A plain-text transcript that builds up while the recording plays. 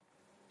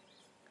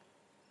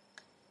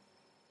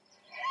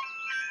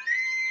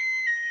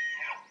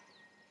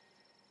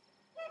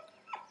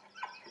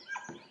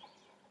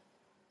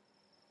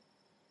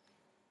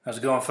How's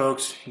it going,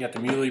 folks? You got the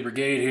Muley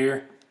Brigade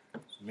here.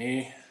 It's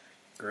me,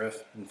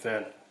 Griff, and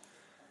Finn.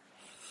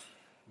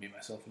 Me,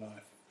 myself, and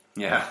I.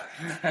 Yeah.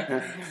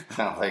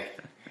 Sounds like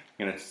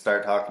you're going to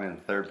start talking in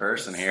third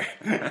person here.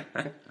 We're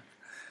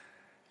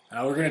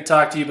going to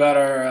talk to you about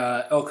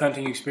our elk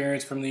hunting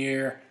experience from the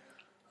year.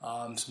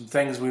 Some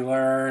things we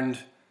learned,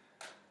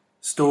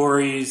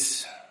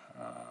 stories,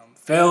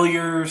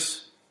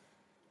 failures,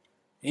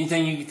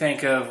 anything you can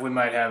think of we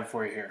might have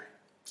for you here.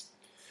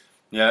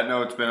 Yeah,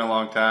 no, it's been a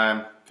long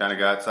time. Kind of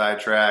got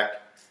sidetracked.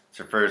 It's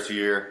our first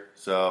year,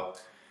 so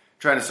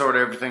trying to sort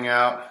everything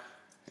out,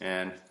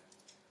 and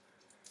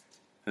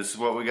this is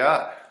what we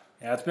got.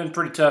 Yeah, it's been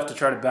pretty tough to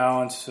try to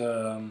balance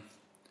trying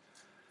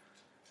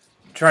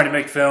to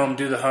make film,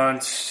 do the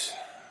hunts,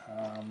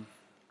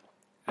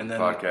 and then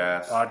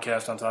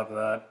podcast on top of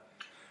that.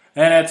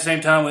 And at the same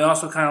time, we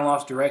also kind of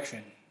lost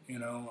direction, you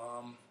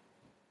know.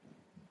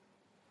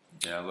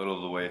 Yeah, a little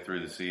of the way through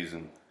the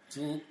season.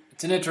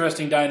 It's an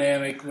interesting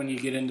dynamic when you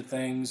get into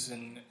things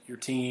and your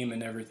team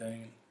and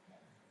everything.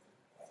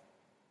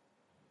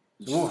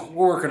 We're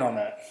working on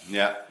that.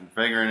 Yeah, I'm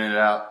figuring it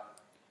out.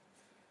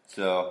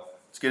 So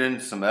let's get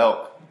into some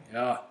elk.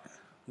 Yeah.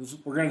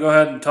 We're going to go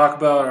ahead and talk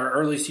about our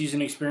early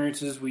season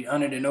experiences. We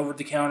hunted an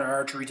over-the-counter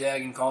archery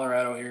tag in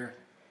Colorado here.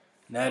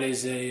 And that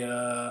is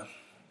a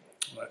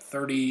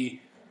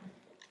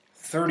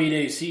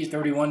 30-day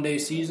season, 31-day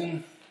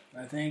season,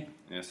 I think.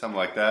 Yeah, something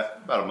like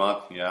that. About a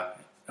month, yeah.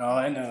 Oh,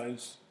 I know.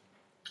 It's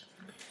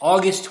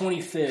August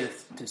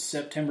 25th to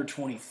September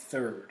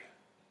 23rd.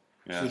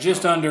 Yeah, so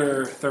just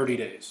under 30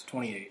 days,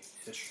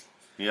 28-ish.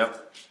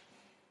 Yep.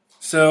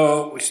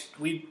 So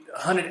we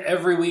hunted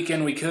every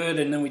weekend we could,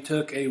 and then we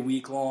took a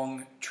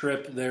week-long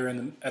trip there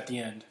at the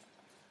end.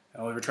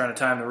 And we were trying to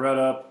time the rut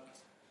up,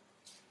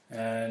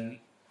 and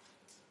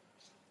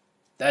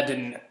that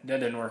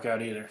didn't work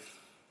out either.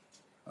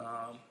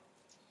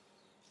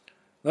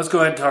 Let's go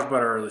ahead and talk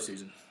about our early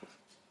season.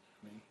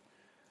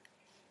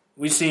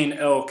 We seen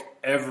elk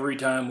every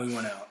time we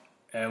went out,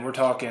 and we're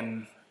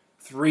talking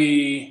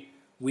 3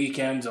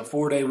 weekends, a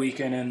 4-day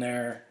weekend in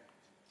there.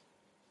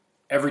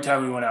 Every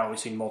time we went out, we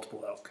seen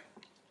multiple elk.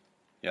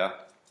 Yeah.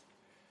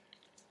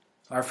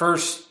 Our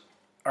first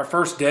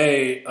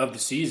day of the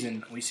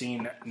season, we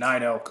seen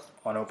 9 elk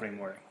on opening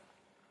morning.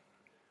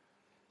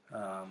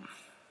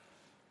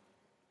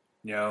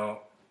 The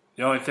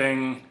only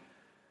thing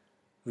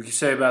we could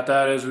say about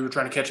that is we were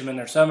trying to catch them in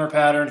their summer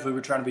patterns. We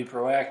were trying to be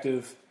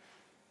proactive,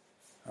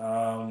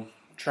 trying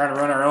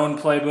to run our own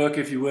playbook,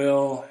 if you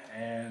will,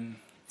 and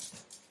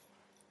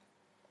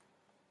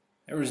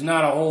there was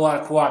not a whole lot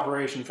of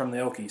cooperation from the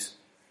Elkies.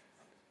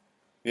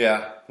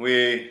 Yeah,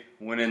 we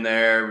went in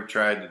there, we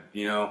tried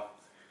to,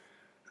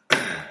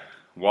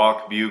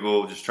 walk,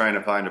 bugle, just trying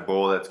to find a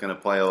bull that's going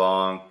to play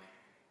along.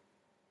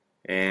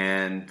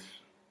 And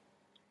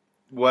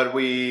what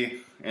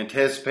we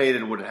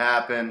anticipated would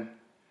happen,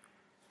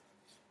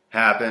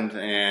 happened,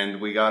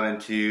 and we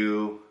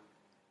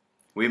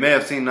may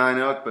have seen 9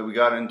 elk, but we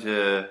got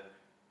into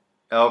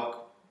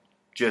elk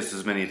just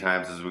as many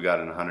times as we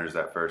got into hunters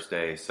that first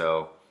day.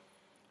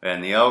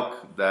 And the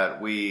elk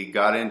that we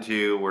got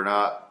into were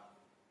not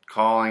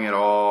calling at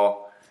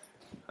all,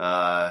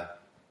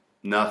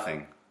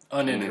 nothing.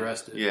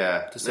 Uninterested.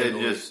 Yeah,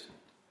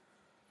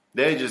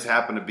 they just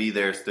happened to be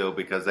there still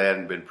because they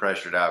hadn't been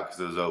pressured out because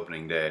it was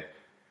opening day.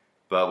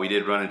 But we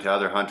did run into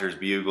other hunters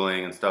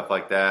bugling and stuff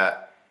like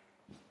that.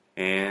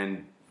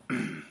 And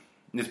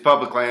it's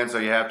public land, so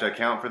you have to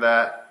account for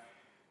that.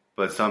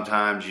 But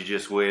sometimes you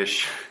just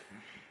wish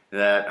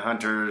that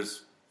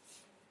hunters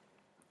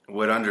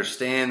would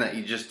understand that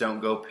you just don't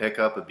go pick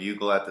up a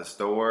bugle at the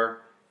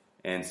store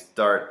and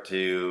start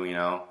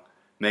to,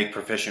 make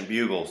proficient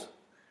bugles.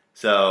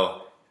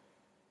 So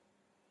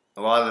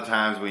a lot of the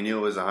times we knew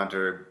it was a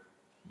hunter,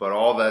 but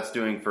all that's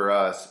doing for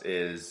us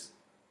is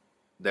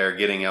they're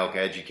getting elk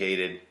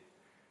educated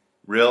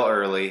real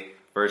early,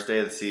 first day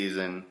of the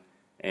season,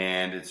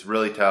 and it's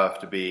really tough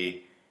to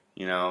be,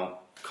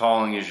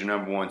 calling is your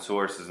number one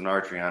source as an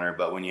archery hunter,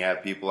 but when you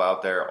have people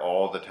out there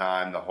all the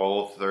time, the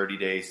whole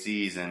 30-day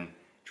season,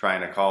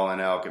 trying to call an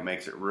elk, it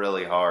makes it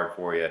really hard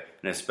for you,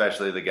 and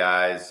especially the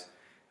guys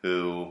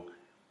who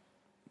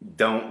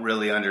don't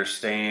really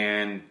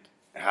understand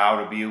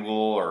how to bugle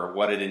or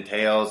what it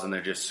entails, and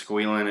they're just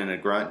squealing in a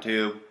grunt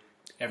tube.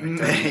 Every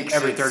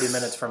 30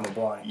 minutes from a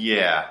blind.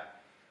 Yeah,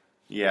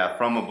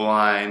 from a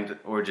blind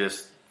or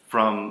just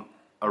from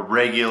a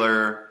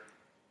regular,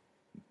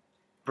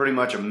 pretty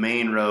much a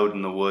main road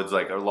in the woods,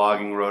 like a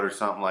logging road or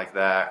something like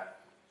that,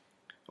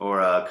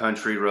 or a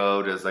country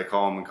road, as they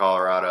call them in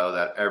Colorado,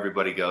 that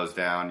everybody goes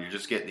down. You're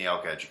just getting the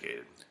elk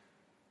educated.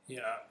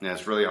 Yeah. And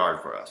it's really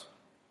hard for us.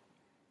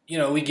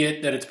 We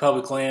get that it's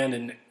public land,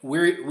 and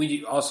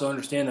we also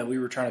understand that we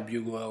were trying to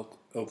bugle elk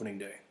opening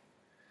day.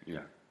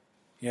 Yeah.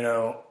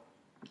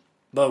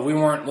 But we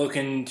weren't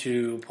looking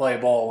to play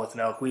ball with an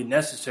elk. We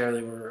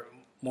necessarily were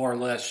more or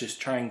less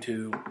just trying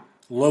to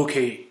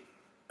locate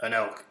an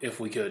elk if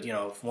we could,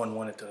 if one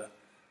wanted to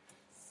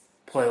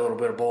play a little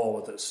bit of ball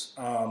with us.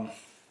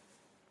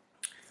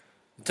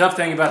 The tough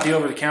thing about the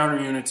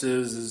over-the-counter units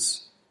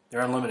is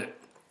they're unlimited.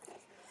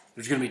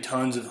 There's going to be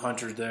tons of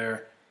hunters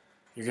there.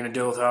 You're going to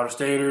deal with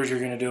out-of-staters. You're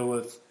going to deal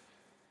with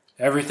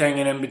everything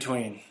in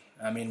between.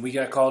 I mean, we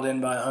got called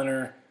in by a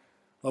hunter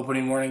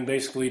opening morning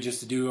basically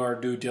just to do our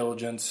due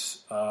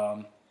diligence.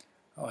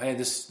 Hey,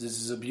 this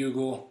is a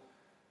bugle.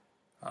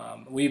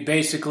 We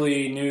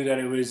basically knew that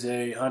it was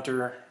a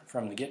hunter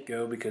from the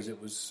get-go because it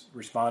was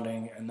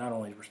responding, and not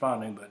only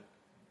responding, but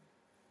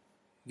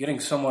getting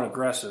somewhat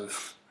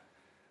aggressive.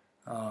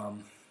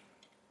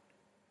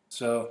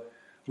 So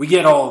we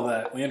get all of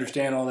that. We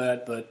understand all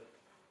that, but it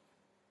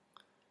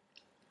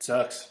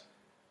sucks.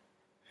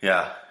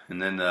 Yeah,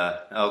 and then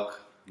the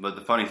elk. But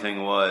the funny thing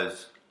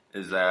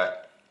is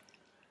that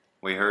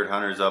we heard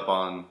hunters up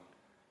on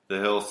the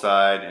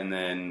hillside, and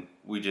then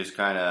we just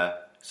kind of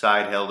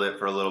side-held it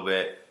for a little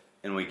bit,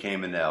 and we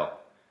came into elk.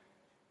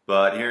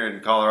 But here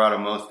in Colorado,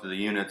 most of the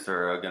units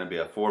are going to be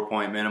a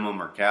 4-point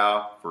minimum or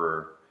cow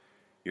for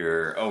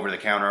your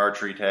over-the-counter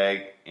archery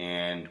tag,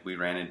 and we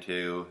ran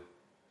into,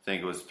 I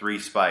think it was 3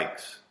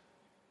 spikes.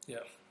 Yeah.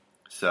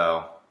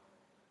 So,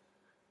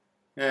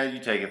 yeah, you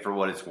take it for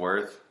what it's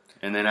worth.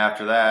 And then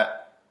after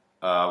that,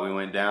 we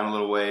went down a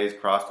little ways,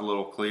 crossed a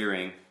little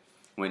clearing,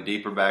 went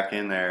deeper back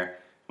in there.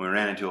 We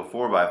ran into a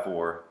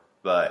 4x4,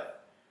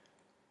 but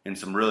in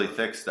some really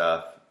thick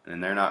stuff,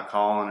 and they're not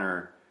calling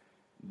or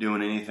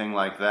doing anything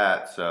like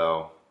that.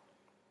 So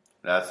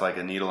that's like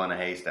a needle in a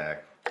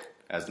haystack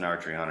as an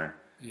archery hunter.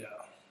 Yeah.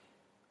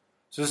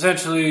 So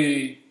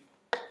essentially,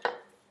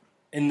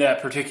 in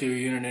that particular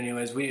unit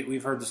anyways,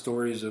 we've heard the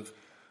stories of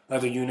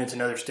other units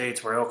in other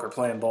states where elk are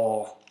playing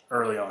ball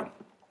early on.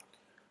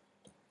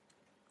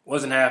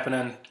 Wasn't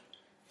happening.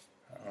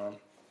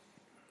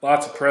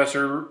 Lots of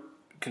pressure,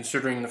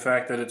 considering the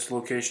fact that its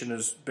location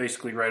is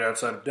basically right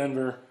outside of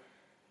Denver.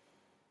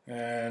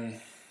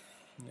 And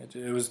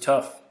it was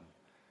tough.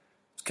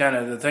 It's kind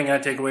of the thing I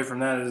take away from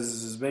that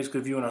is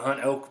basically if you want to hunt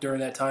elk during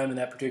that time in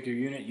that particular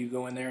unit, you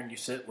go in there and you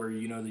sit where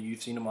you know that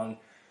you've seen them on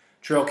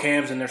trail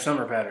cams and their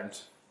summer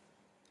patterns.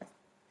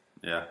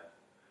 Yeah.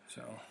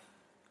 So.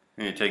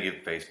 And you take it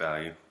at face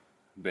value,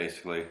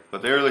 basically.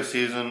 But the early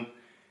season,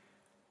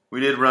 we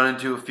did run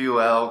into a few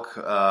elk.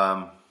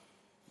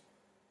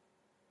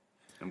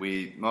 And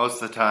we,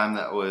 most of the time,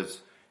 that was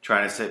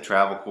trying to set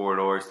travel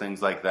corridors,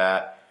 things like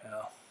that.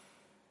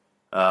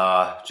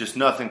 Yeah. Just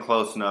nothing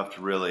close enough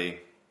to really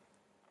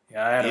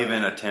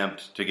even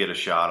attempt to get a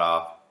shot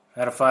off.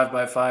 I had a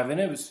 5x5, and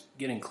it was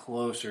getting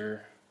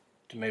closer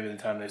to maybe the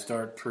time they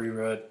start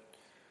pre-rut.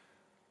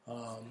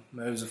 It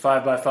was a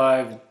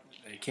 5x5.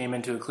 It came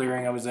into a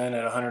clearing I was in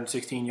at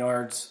 116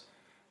 yards.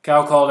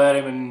 Cal called at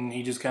him, and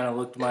he just kind of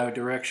looked my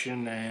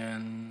direction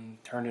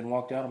and turned and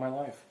walked out of my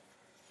life.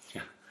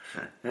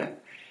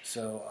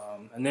 So,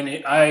 and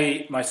then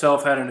I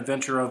myself had an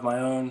adventure of my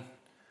own.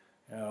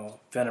 You know,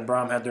 Fenn and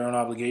Brom had their own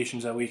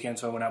obligations that weekend,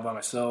 so I went out by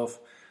myself.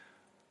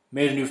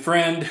 Made a new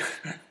friend.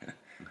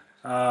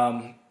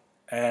 And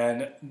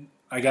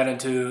I got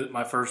into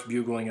my first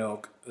bugling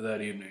elk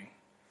that evening.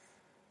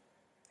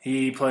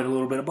 He played a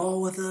little bit of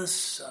ball with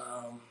us,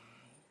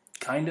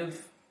 kind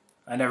of.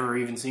 I never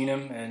even seen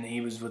him, and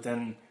he was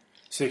within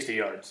 60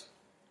 yards.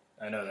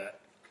 I know that.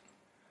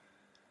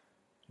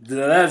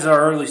 That's our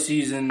early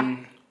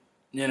season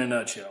in a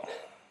nutshell.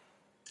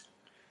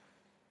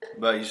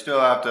 But you still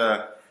have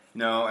to, you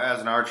know, as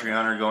an archery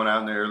hunter going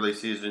out in the early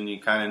season, you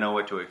kind of know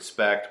what to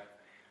expect.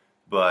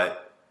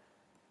 But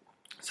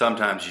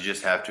sometimes you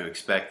just have to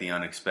expect the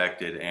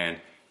unexpected, and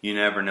you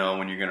never know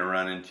when you're going to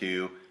run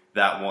into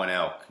that one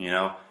elk, you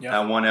know? Yeah.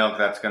 That one elk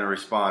that's going to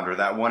respond, or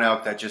that one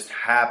elk that just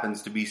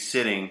happens to be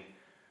sitting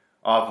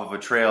off of a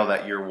trail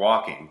that you're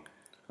walking.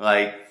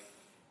 Like,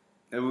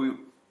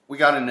 we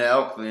got into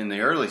elk in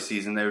the early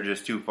season, they were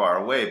just too far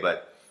away,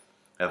 but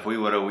if we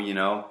would have, you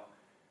know,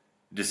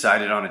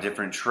 decided on a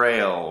different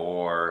trail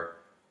or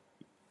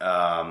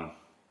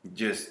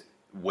just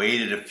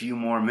waited a few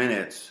more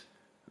minutes,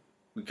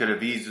 we could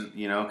have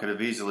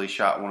easily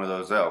shot one of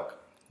those elk.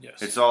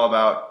 Yes. It's all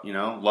about, you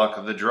know, luck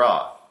of the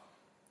draw.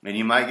 And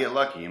you might get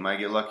lucky. You might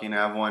get lucky and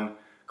have one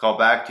call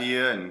back to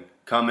you and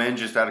come in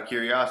just out of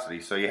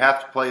curiosity. So you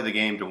have to play the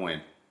game to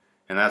win.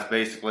 And that's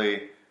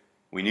basically,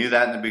 we knew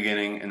that in the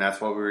beginning, and that's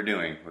what we were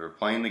doing. We were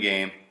playing the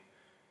game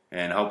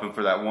and hoping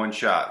for that one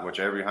shot, which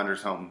every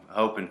hunter's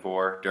hoping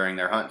for during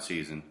their hunt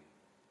season.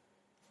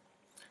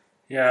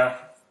 Yeah.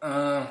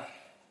 And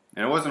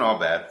it wasn't all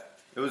bad.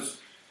 It was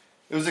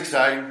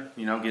exciting,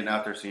 you know, getting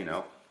out there seeing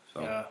elk.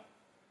 So. Yeah.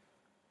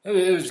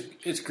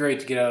 It's great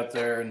to get out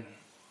there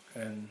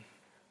and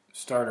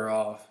start her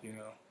off, you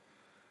know.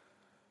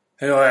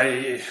 You know,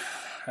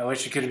 I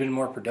wish it could have been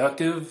more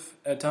productive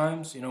at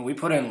times. You know, we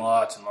put in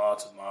lots and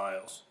lots of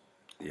miles.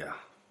 Yeah.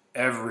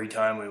 Every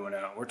time we went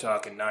out. We're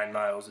talking 9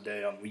 miles a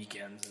day on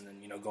weekends, and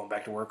then, you know, going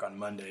back to work on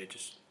Monday,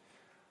 just,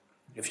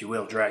 if you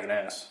will, dragging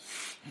ass.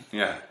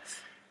 Yeah.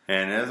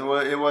 And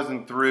it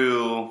wasn't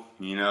through,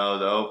 you know,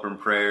 the open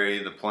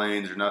prairie, the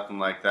plains, or nothing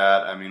like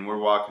that. I mean, we're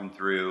walking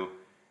through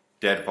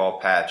deadfall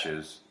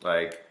patches,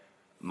 like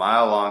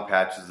mile-long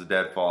patches of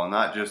deadfall, and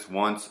not just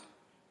one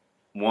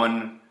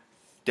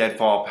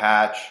deadfall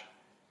patch,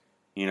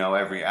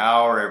 every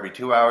hour, every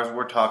 2 hours.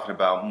 We're talking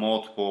about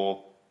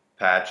multiple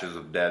patches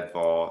of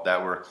deadfall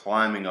that we're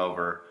climbing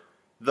over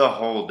the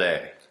whole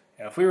day.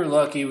 Yeah, if we were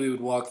lucky, we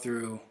would walk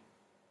through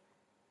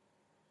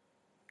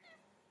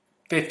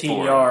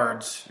 15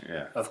 yards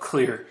of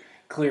clear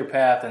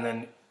path, and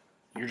then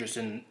you're just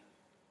in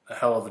a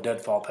hell of a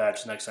deadfall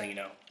patch the next thing you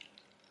know.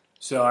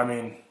 So, I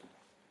mean,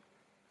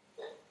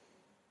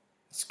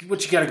 it's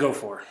what you got to go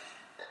for.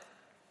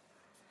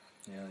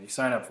 You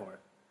sign up for it.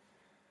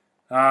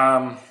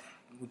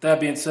 With that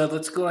being said,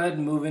 let's go ahead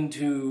and move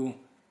into,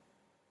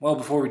 well,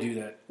 before we do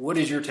that, what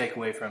is your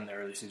takeaway from the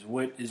early season?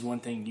 What is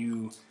one thing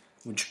you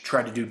would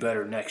try to do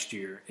better next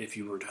year if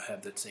you were to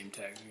have that same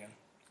tag again?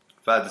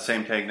 If I had the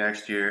same tag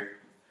next year,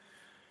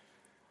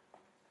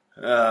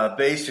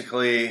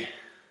 basically,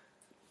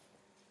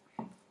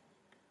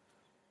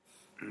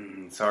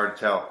 it's hard to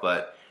tell,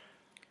 but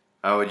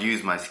I would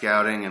use my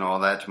scouting and all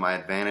that to my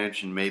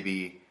advantage, and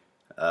maybe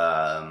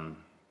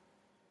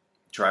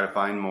try to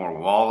find more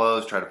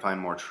wallows, try to find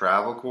more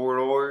travel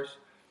corridors,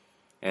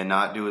 and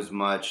not do as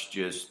much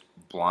just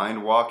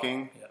blind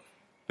walking. Yep.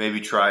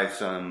 Maybe try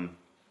some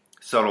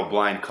subtle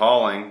blind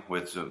calling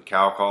with some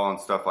cow call and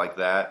stuff like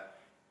that,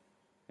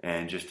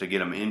 and just to get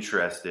them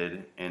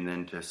interested, and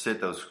then to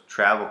sit those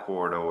travel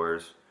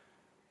corridors,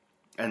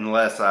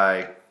 unless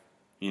I,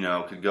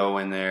 could go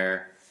in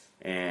there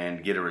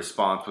and get a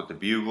response with the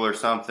bugle or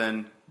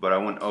something, but I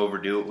wouldn't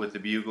overdo it with the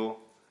bugle,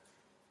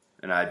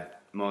 and I'd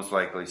most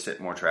likely sit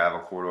more travel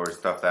corridors,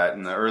 stuff that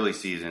in the early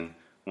season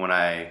when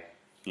I,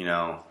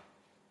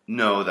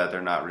 know that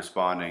they're not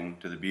responding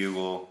to the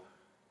bugle,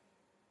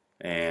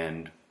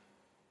 and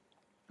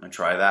I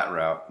try that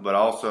route. But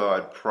also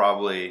I'd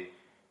probably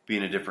be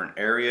in a different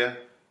area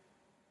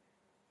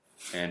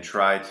and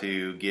try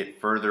to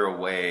get further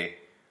away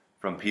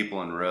from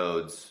people and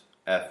roads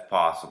if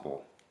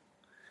possible,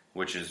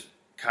 which is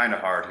kind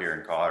of hard here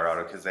in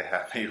Colorado because they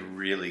have a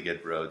really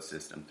good road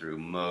system through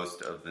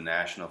most of the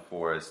national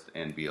forest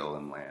and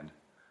BLM land.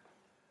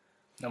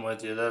 I'm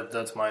with you.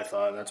 That's my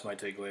thought. That's my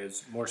takeaway.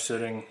 It's more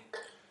sitting,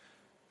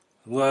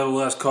 a little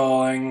less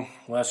calling,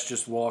 less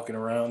just walking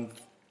around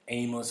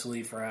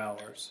aimlessly for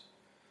hours.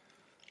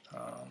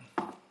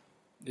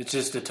 It's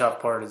just a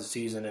tough part of the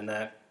season in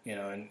that,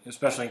 and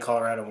especially in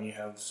Colorado when you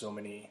have so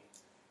many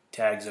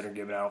tags that are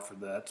given out for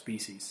that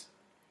species.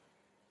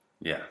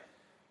 Yeah.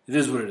 It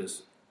is what it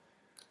is.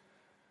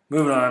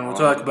 Moving on, we'll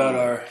talk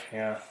about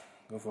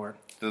go for it.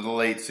 To the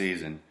late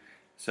season.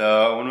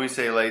 So when we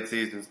say late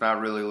season, it's not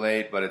really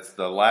late, but it's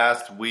the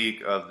last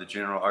week of the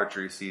general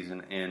archery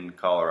season in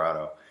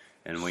Colorado.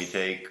 And we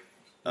take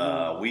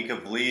a week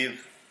of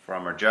leave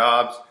from our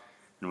jobs,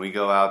 and we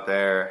go out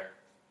there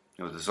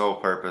with the sole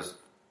purpose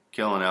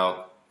killing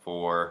elk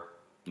for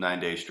 9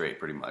 days straight,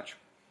 pretty much.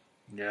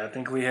 Yeah, I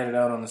think we headed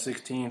out on the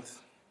 16th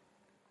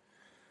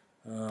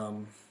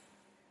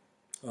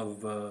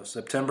of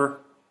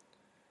September.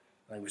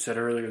 Like we said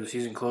earlier, the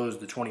season closed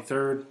the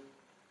 23rd.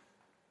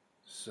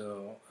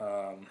 So,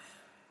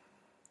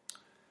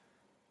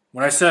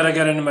 when I said I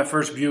got into my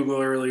first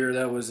bugle earlier,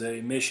 that was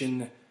a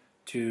mission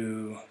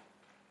to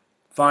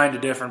find a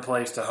different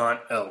place to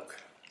hunt elk.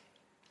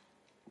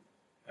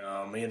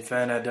 Me and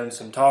Fenn had done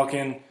some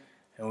talking,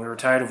 and we were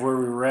tired of where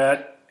we were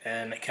at,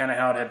 and kind of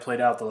how it had played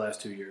out the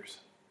last 2 years.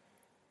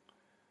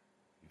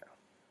 Yeah.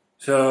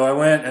 So I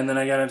went, and then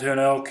I got into an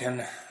elk,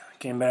 and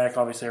came back.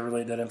 Obviously, I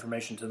relayed that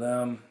information to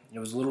them. It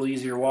was a little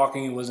easier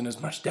walking. It wasn't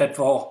as much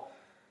deadfall.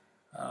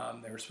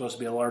 There was supposed to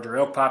be a larger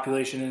elk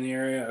population in the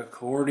area,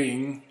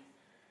 according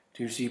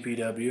to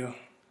CPW.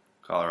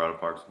 Colorado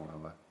Parks and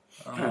Wildlife.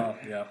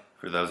 Yeah.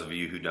 For those of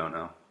you who don't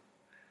know.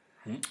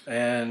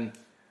 And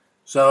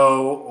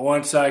so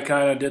once I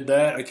kind of did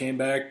that, I came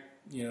back,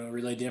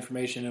 relayed the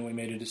information, and we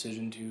made a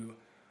decision to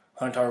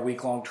hunt our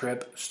week-long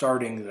trip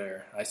starting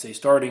there. I say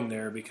starting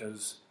there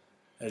because,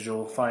 as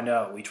you'll find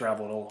out, we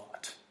traveled a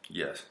lot.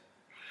 Yes.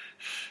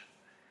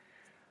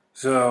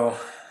 So,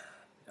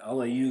 I'll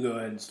let you go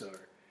ahead and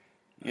start.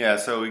 Yeah,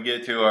 so we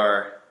get to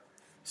our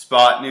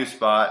new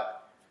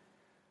spot.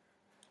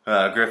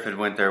 Griffin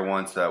went there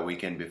once that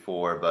weekend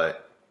before,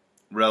 but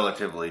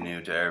relatively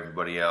new to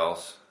everybody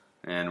else.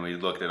 And we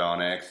looked at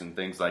Onyx and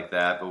things like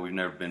that, but we've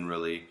never been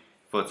really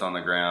foots on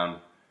the ground,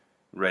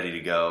 ready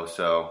to go.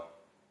 So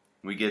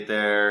we get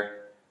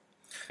there,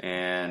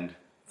 and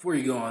before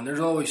you go on, there's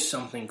always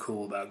something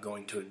cool about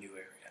going to a new area.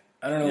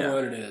 I don't know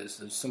what it is.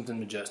 There's something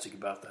majestic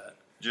about that.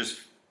 Just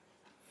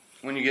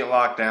when you get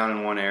locked down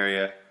in one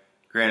area,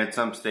 granted,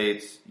 some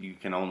states you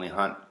can only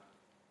hunt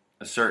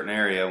a certain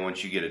area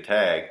once you get a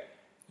tag,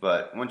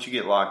 but once you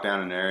get locked down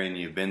in an area and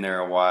you've been there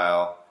a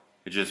while,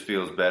 it just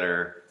feels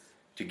better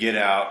to get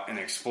out and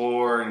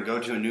explore and go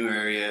to a new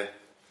area.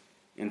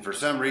 And for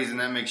some reason,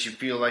 that makes you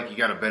feel like you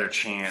got a better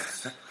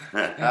chance.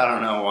 I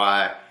don't know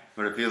why,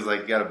 but it feels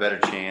like you got a better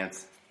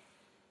chance.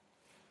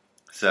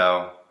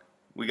 So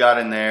we got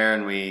in there,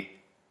 and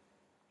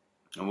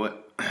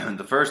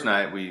the first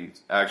night we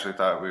actually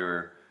thought we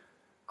were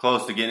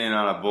close to getting in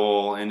on a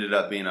bull. Ended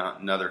up being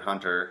another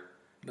hunter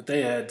But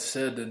they had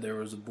said that there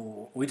was a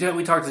bull. We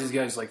talked to these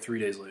guys like 3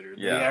 days later.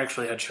 Yeah. They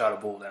actually had shot a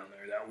bull down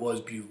there that was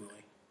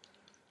bugling.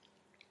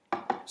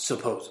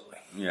 Supposedly.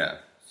 Yeah.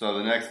 So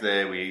the next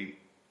day we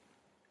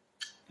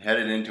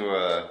headed into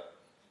a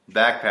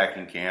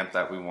backpacking camp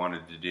that we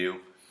wanted to do.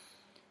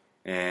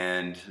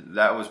 And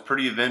that was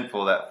pretty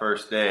eventful that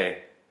first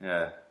day.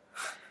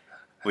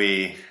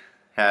 We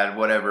had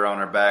whatever on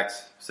our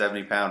backs,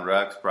 70-pound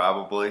rucks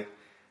probably.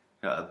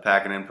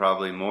 Packing in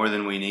probably more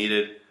than we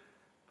needed.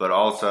 But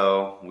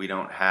also we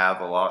don't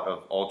have a lot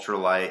of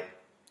ultralight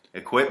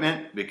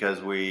equipment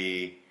because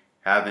we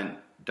haven't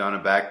done a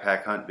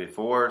backpack hunt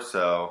before.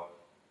 So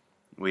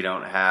we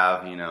don't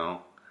have,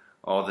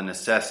 all the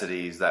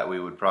necessities that we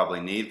would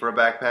probably need for a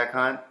backpack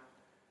hunt.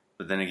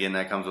 But then again,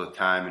 that comes with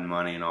time and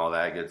money and all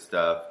that good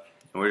stuff.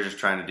 And we're just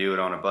trying to do it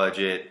on a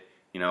budget,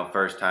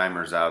 first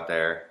timers out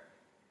there.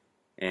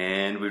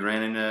 And we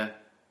ran into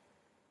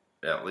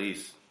at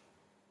least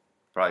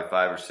probably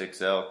 5 or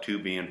 6 elk, 2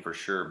 being for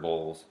sure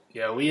bulls.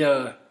 Yeah, we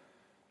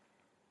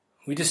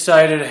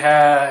decided to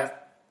have,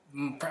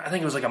 I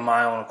think it was like 1.25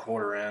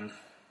 miles in.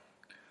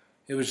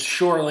 It was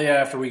shortly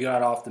after we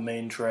got off the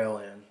main trail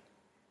in.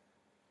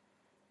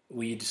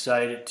 We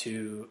decided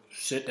to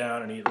sit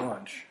down and eat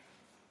lunch.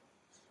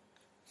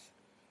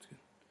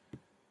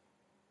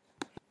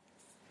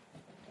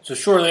 So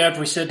shortly after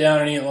we sit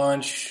down and eat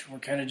lunch, we're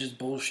kind of just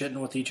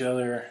bullshitting with each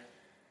other.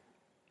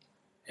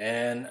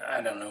 And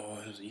I don't know,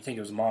 you think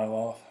it was 1 mile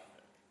off?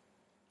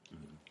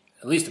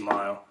 At least 1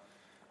 mile.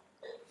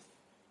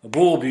 The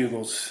bull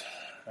bugles,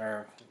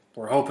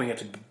 we're hoping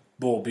it's a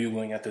bull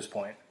bugling at this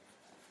point.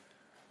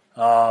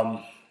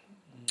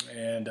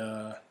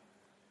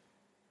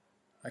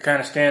 I kind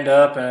of stand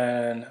up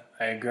and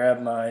I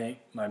grab my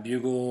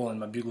bugle and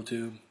my bugle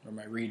tube, or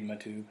my reed and my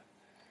tube.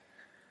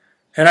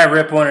 And I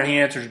rip one and he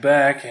answers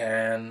back,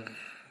 and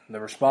the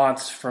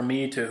response from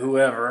me to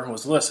whoever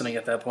was listening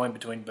at that point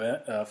between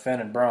Fenn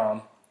and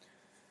Brom,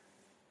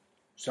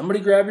 somebody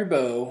grab your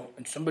bow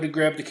and somebody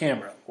grab the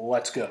camera.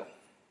 Let's go.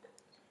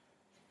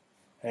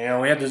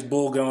 And, we had this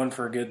bull going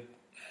for a good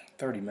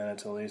 30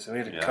 minutes at least, so we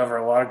had to cover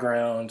a lot of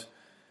ground.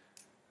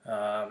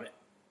 Long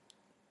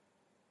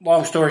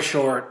story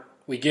short,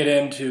 we get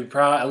into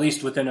at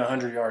least within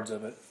 100 yards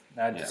of it.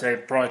 I'd say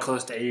probably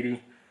close to 80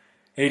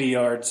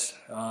 yards.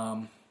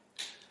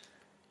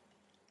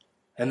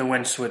 And the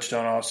wind switched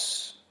on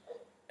us,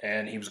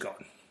 and he was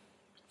gone.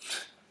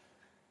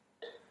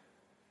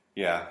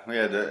 Yeah, we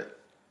had to,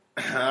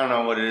 I don't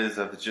know what it is,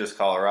 if it's just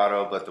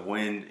Colorado, but the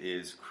wind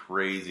is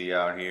crazy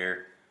out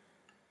here.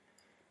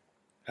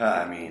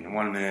 1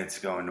 minute it's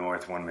going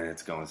north, 1 minute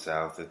it's going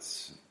south.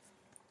 It's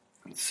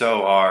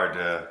so hard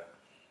to,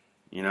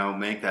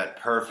 make that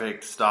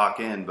perfect stock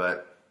in,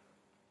 but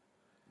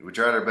we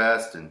tried our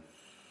best, and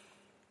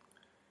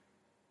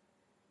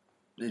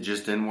it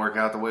just didn't work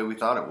out the way we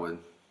thought it would.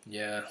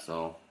 Yeah.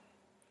 So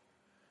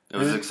it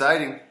was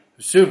exciting. It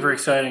was super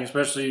exciting,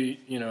 especially,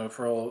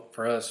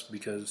 for us,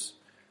 because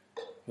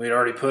we had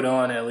already put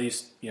on at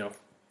least,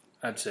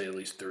 I'd say at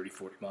least 30,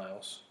 40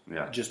 miles.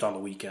 Yeah. Just on the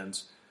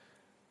weekends.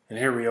 And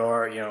here we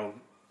are,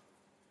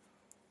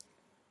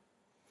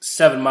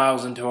 7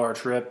 miles into our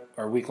trip,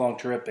 our week-long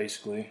trip,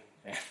 basically.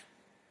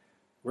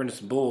 We're into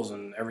some bulls,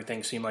 and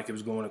everything seemed like it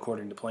was going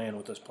according to plan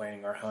with us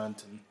planning our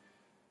hunt and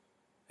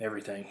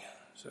everything.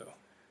 So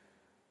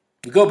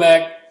we go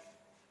back,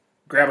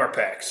 grab our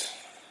packs.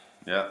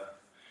 Yep.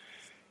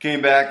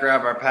 Came back,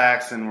 grabbed our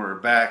packs, and we're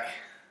back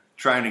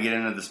trying to get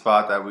into the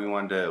spot that we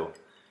wanted to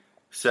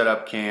set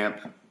up camp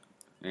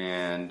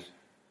and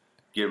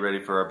get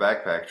ready for our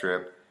backpack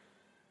trip.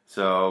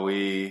 So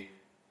we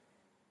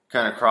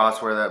kind of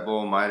crossed where that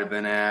bull might have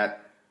been at,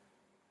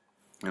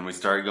 and we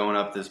started going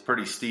up this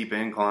pretty steep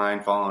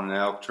incline, following an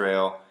elk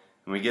trail.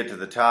 And we get to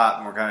the top,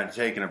 and we're kind of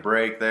taking a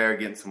break there,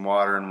 getting some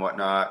water and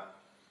whatnot.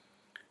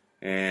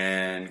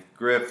 And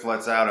Griff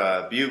lets out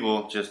a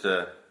bugle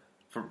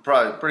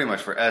pretty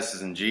much for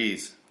S's and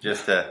G's,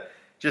 just to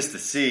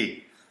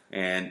see.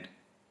 And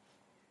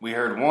we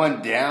heard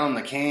one down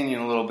the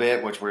canyon a little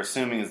bit, which we're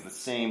assuming is the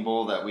same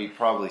bull that we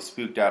probably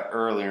spooked out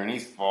earlier. And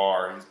he's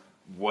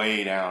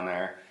way down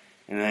there.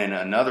 And then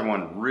another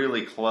one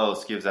really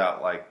close gives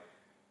out like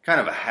kind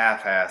of a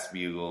half-ass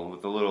bugle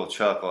with a little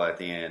chuckle at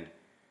the end.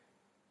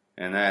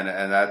 And then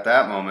at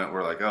that moment,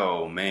 we're like,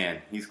 oh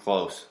man, he's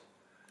close.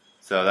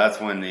 So that's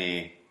when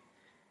the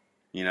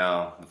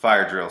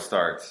fire drill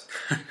starts.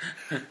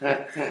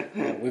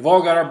 We've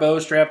all got our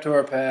bows strapped to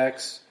our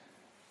packs.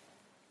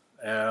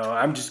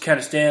 I'm just kind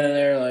of standing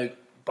there like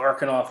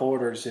barking off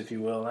orders, if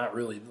you will. Not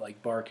really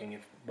like barking,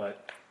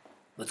 but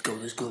let's go.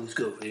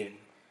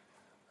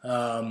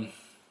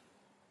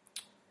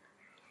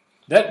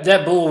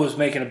 That bull was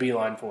making a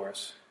beeline for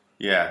us.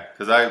 Yeah,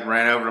 because I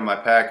ran over to my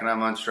pack and I'm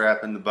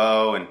unstrapping the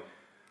bow and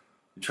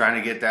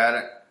trying to get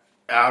that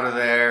out of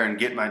there and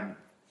get my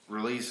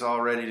release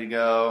all ready to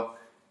go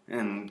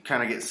and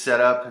kind of get set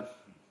up.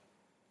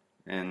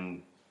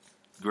 And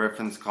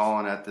Griffin's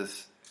calling at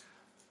this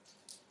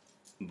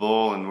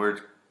bull, and we're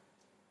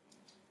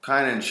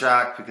kind of in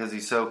shock because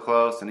he's so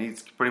close, and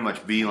he's pretty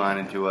much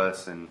beelining to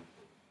us. And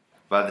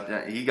by the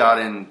time he got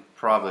in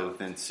probably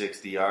within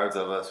 60 yards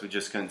of us, we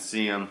just couldn't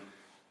see him.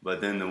 But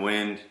then the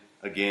wind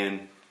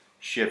again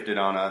shifted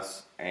on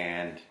us,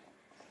 and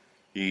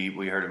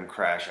we heard him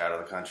crash out of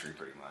the country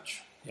pretty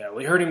much. Yeah,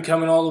 we heard him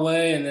coming all the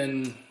way, and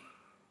then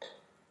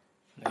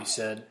he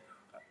said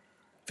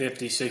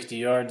 50, 60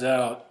 yards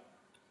out,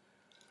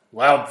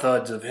 loud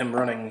thuds of him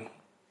running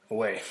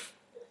away.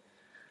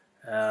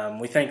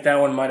 We think that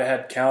one might have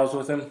had cows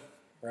with him,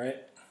 right?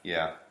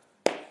 Yeah,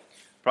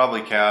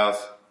 probably cows.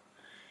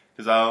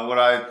 Because what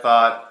I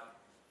thought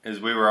is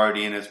we were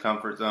already in his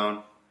comfort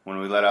zone when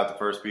we let out the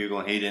first bugle,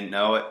 and he didn't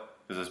know it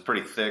because it was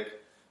pretty thick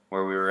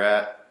where we were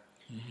at.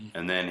 Mm-hmm.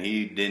 And then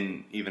he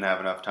didn't even have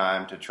enough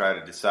time to try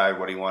to decide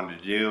what he wanted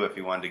to do, if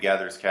he wanted to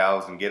gather his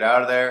cows and get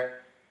out of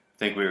there. I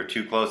think we were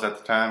too close at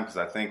the time because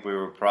I think we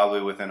were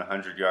probably within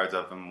 100 yards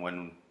of him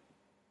when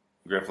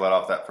Griff let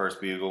off that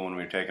first bugle when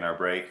we were taking our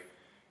break.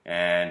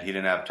 And he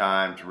didn't have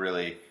time to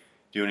really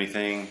do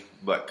anything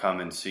but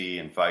come and see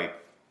and fight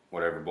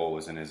whatever bull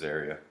was in his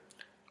area.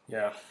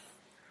 Yeah.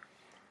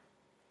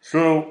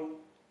 So,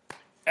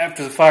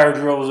 after the fire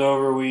drill was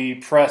over, we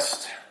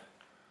pressed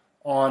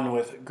on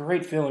with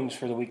great feelings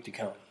for the week to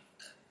come.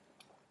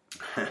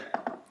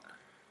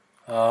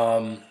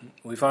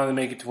 We finally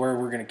make it to where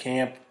we're going to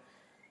camp.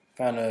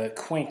 Found a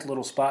quaint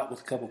little spot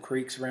with a couple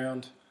creeks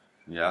around.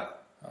 Yeah.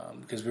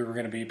 Because we were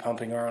going to be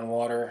pumping our own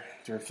water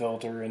through a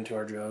filter into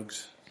our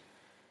jugs.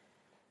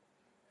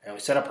 And we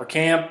set up our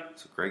camp.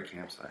 It's a great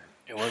campsite.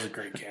 It was a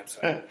great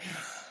campsite.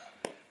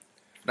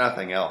 If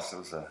nothing else, it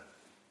was a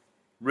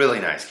really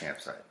nice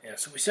campsite. Yeah,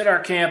 so we set our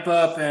camp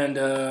up,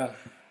 and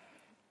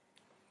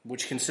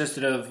which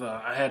consisted of,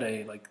 I had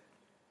I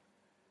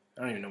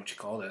don't even know what you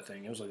call that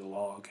thing. It was like a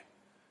log.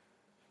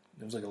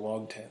 It was like a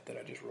log tent that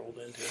I just rolled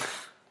into.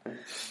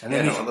 And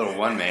then a little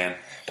one man.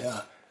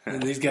 Yeah.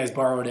 And these guys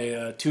borrowed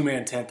a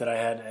two-man tent that I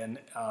had, and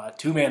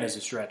two-man is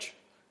a stretch.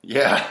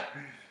 Yeah.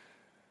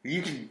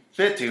 You can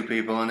fit two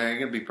people in there. You're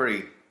going to be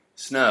pretty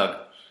snug,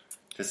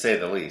 to say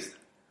the least.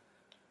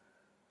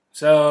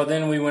 So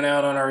then we went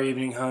out on our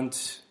evening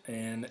hunt,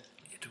 and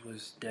it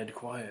was dead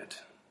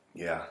quiet.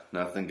 Yeah,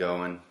 nothing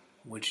going.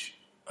 Which,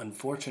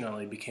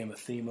 unfortunately, became a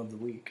theme of the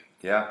week.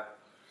 Yeah.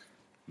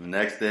 The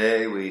next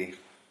day, we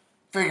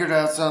figured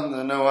out something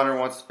that no hunter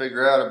wants to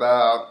figure out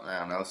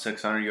about,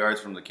 600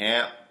 yards from the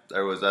camp.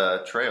 There was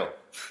a trail.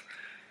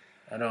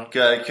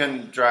 I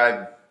couldn't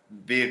drive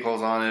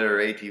vehicles on it or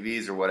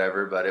ATVs or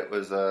whatever, but it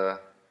was a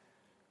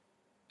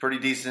pretty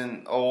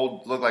decent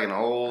looked like an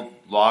old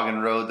logging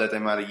road that they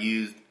might have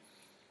used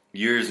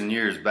years and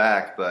years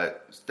back,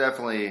 but it's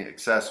definitely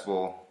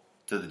accessible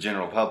to the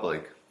general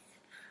public.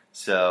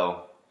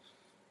 So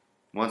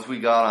once we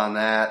got on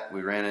that,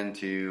 we ran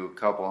into a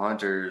couple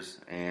hunters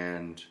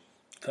and...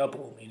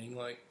 Couple, meaning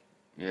like...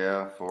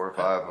 Yeah, 4 or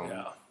 5 of them.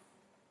 Yeah.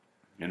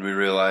 And we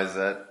realized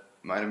that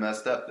might have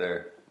messed up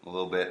there a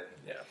little bit.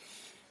 Yeah.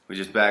 We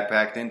just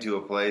backpacked into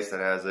a place that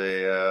has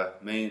a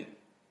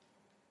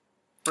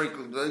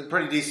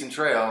pretty decent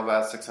trail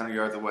about 600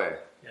 yards away.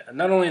 Yeah.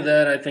 Not only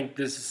that, I think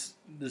this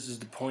is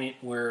the point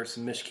where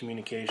some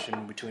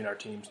miscommunication between our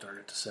teams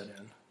started to set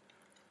in.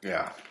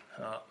 Yeah.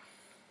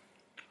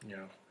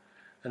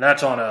 And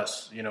that's on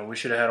us. We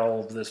should have had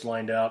all of this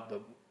lined out,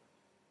 but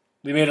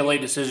we made a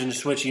late decision to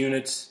switch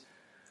units.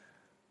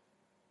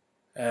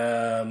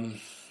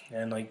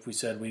 And like we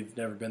said, we've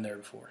never been there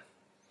before.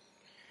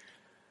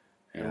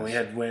 Yes. And we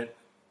had went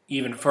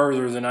even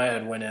further than I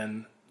had went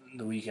in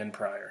the weekend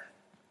prior.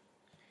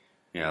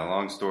 Yeah,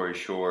 long story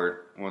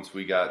short, once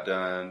we got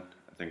done,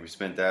 I think we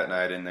spent that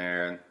night in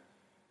there and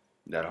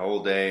that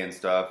whole day and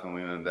stuff, and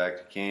we went back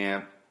to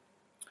camp,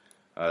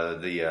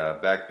 the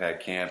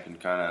backpack camp, and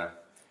kind of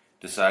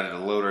decided to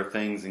load our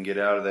things and get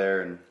out of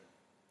there and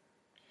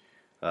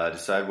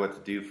decide what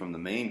to do from the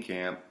main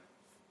camp.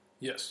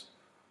 Yes.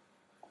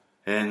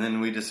 And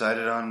then we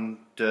decided on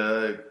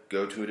to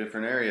go to a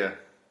different area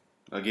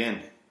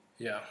again.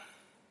 Yeah.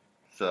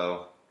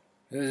 So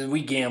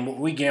we gambled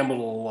a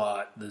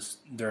lot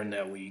during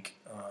that week.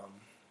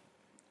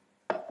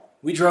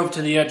 We drove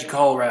to the edge of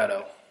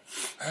Colorado.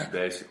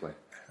 Basically.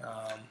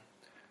 I'll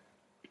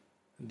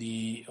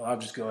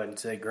just go ahead and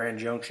say Grand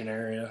Junction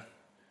area,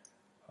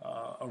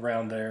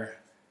 around there.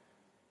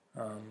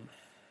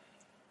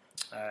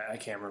 I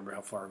can't remember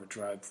how far of a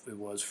drive it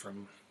was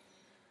from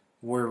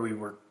where we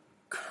were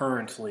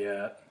currently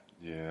at.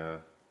 Yeah.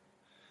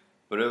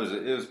 But it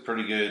was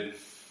pretty good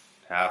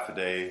half a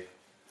day.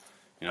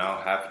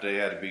 Half a day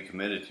I had to be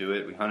committed to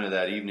it. We hunted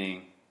that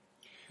evening.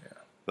 Yeah.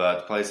 But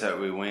the place that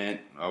we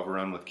went,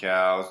 overrun with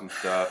cows and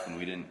stuff, and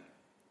we didn't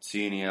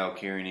see any elk,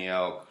 hear any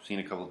elk, seen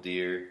a couple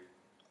deer.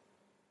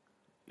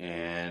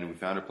 And we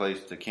found a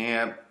place to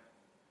camp,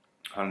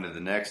 hunted the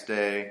next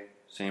day,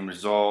 same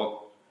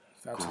result.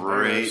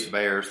 Great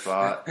bear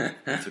spot.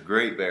 It's a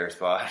great bear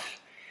spot.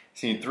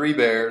 Seen 3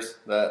 bears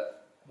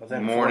that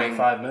within morning.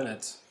 45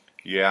 minutes.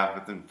 Yeah,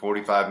 within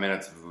 45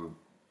 minutes of the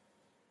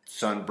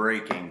sun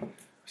breaking,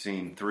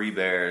 seen 3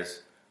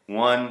 bears.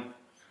 One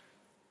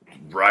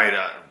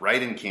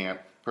right in camp,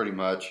 pretty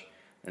much,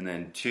 and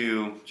then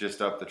 2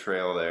 just up the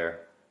trail there.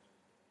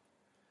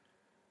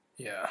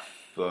 Yeah.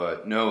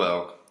 But no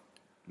elk.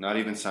 Not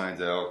even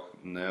signs of elk.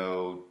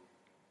 No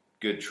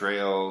good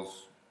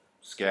trails,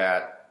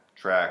 scat,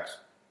 tracks,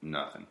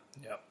 nothing.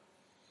 Yep.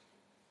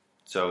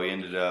 So we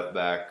ended up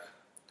back.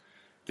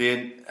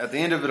 At the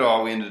end of it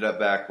all, we ended up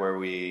back where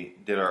we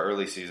did our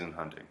early season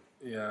hunting.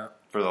 Yeah.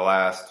 For the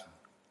last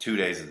 2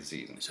 days of the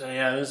season. So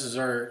yeah, this is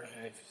our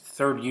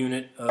third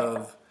unit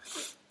of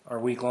our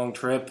week-long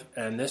trip,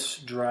 and this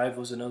drive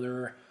was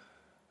another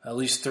at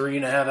least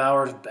 3.5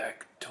 hours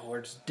back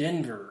towards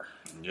Denver.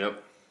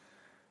 Yep.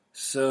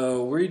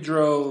 So we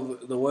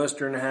drove the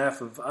western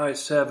half of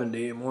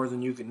I-70 more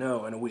than you could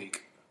know in a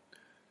week.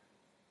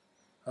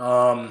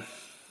 And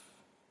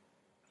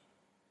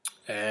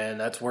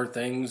that's where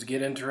things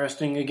get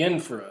interesting again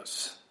for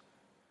us.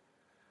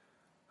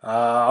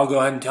 I'll go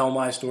ahead and tell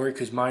my story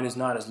because mine is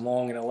not as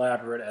long and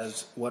elaborate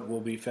as what will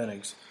be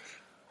Fennig's.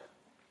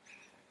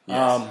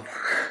 Yes.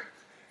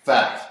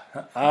 Fact.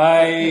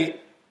 I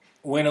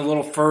went a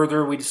little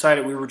further. We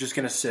decided we were just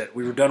going to sit.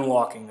 We were done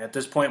walking. At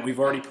this point, we've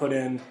already put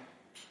in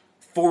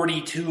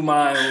 42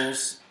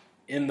 miles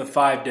in the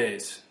 5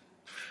 days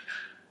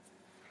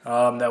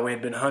that we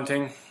had been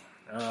hunting.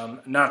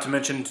 Not to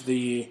mention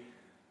the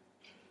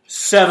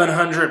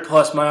 700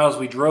 plus miles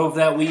we drove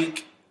that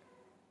week.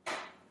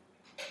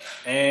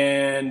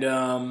 And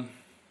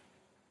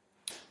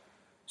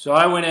so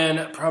I went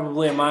in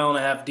probably 1.5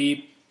 miles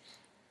deep,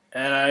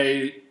 and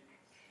I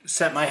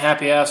set my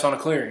happy ass on a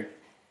clearing.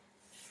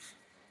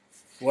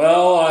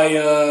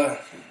 Well,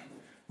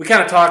 we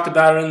kind of talked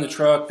about it in the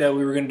truck that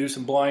we were going to do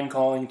some blind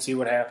calling and see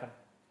what happened.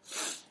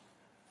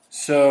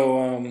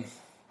 So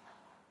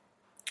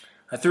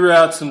I threw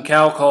out some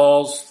cow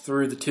calls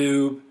through the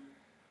tube,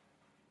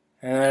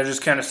 and I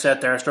just kind of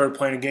sat there. I started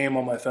playing a game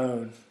on my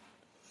phone.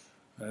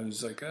 I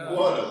was like, oh.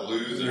 What a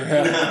loser.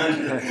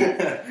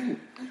 And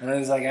I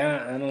was like,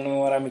 I don't know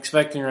what I'm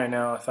expecting right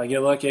now. If I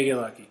get lucky, I get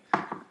lucky.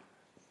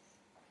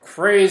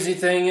 Crazy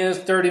thing is,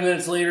 30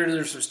 minutes later,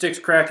 there's some sticks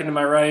cracking to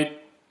my right,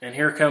 and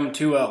here come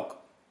 2 elk.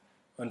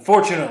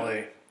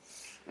 Unfortunately,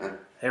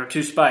 they were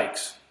 2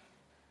 spikes.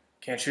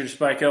 Can't shoot a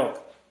spike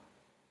elk.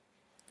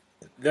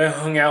 They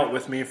hung out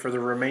with me for the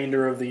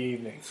remainder of the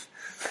evening.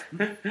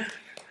 They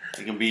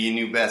can be your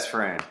new best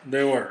friend.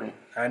 They were.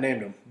 I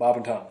named them Bob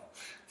and Tom.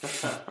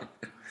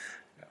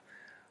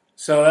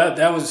 So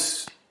that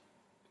was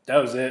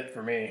it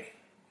for me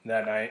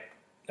that night.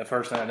 The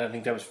first night, I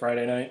think that was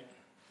Friday night.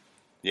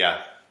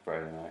 Yeah,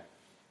 Friday night.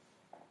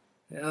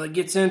 Yeah, it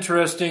gets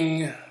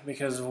interesting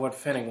because of what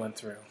Fenning went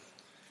through.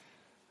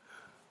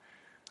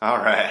 All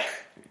right.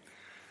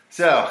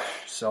 So,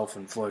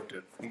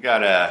 Self-inflicted. we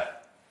got a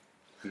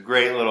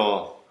great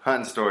little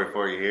hunting story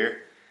for you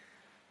here.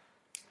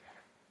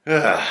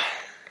 If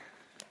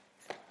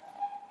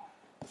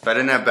I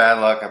didn't have bad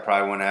luck, I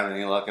probably wouldn't have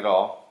any luck at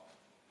all.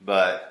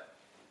 But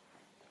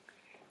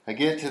I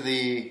get to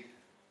the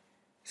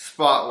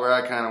spot where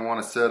I kind of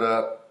want to set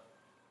up.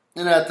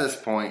 And at this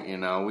point,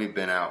 we've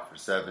been out for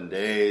 7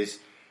 days,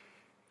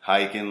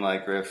 hiking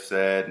like Griff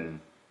said, and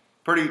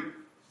pretty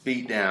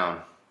beat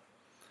down.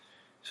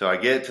 So I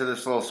get to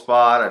this little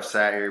spot. I've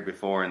sat here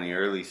before in the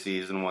early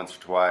season once or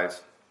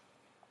twice.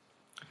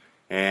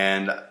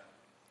 And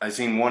I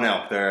seen 1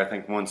 elk there, I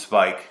think 1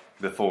 spike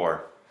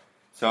before.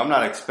 So I'm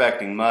not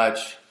expecting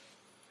much.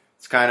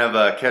 It's kind of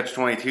a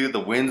catch-22. The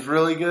wind's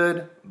really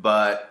good,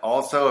 but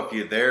also if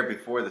you're there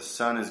before the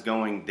sun is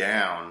going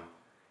down,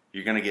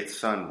 you're going to get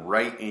sun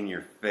right in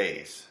your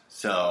face.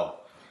 So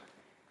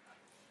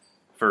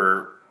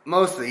for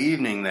most of the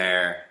evening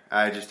there,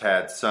 I just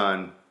had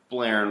sun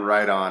blaring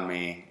right on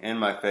me, in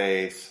my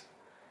face,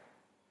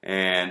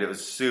 and it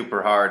was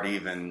super hard to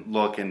even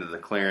look into the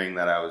clearing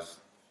that I was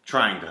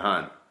trying to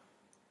hunt.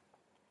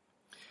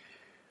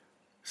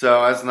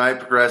 So as the night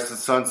progressed, the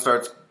sun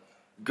starts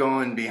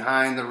going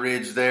behind the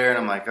ridge there, and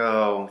I'm like,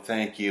 oh,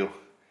 thank you.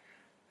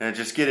 And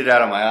just get it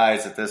out of my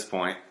eyes at this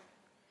point.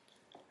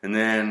 And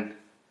then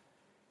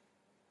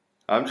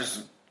I'm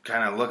just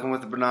kind of looking with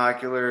the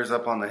binoculars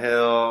up on the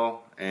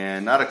hill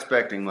and not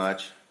expecting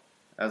much.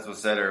 As was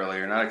said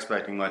earlier, not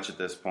expecting much at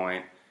this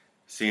point.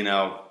 Seeing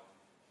elk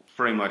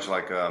pretty much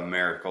like a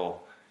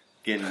miracle,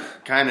 getting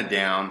kind of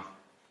down.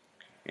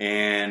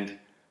 And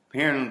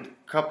hearing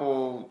a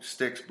couple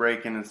sticks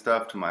breaking and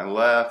stuff to my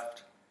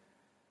left.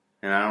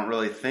 And I don't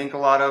really think a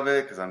lot of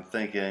it because I'm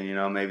thinking,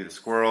 maybe the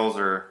squirrels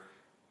are,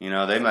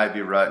 they might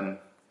be rutting.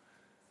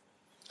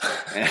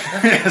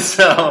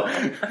 So,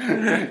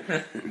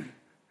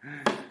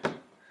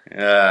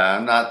 yeah,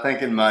 I'm not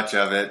thinking much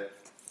of it.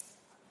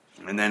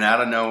 And then out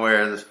of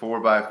nowhere, this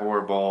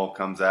 4x4 bull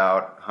comes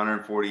out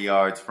 140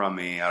 yards from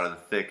me out of the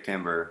thick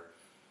timber.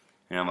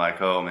 And I'm like,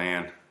 oh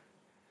man.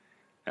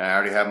 And I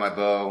already have my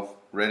bow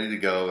ready to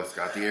go. It's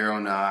got the arrow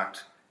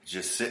knocked. It's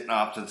just sitting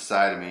off to the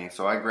side of me.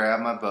 So I grab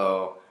my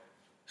bow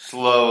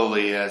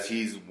slowly as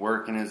he's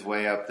working his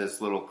way up this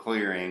little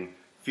clearing,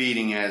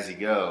 feeding as he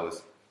goes.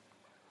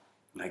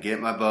 And I get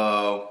my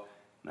bow,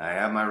 and I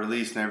have my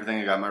release and everything.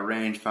 I got my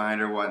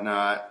rangefinder,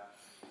 whatnot.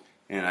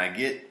 And I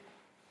get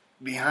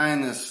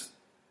behind this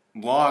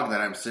log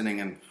that I'm sitting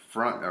in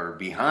front or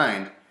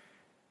behind,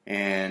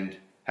 and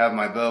have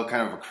my bow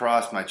kind of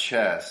across my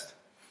chest.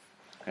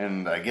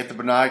 And I get the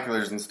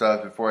binoculars and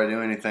stuff before I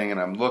do anything, and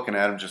I'm looking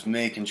at him, just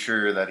making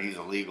sure that he's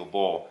a legal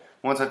bull.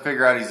 Once I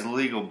figure out he's a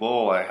legal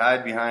bull, I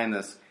hide behind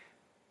this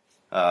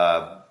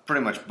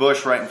pretty much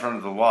bush right in front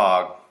of the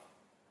log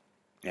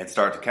and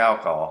start the cow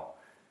call.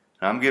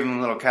 And I'm giving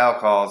him little cow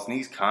calls, and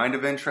he's kind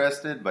of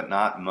interested, but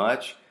not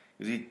much,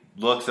 because he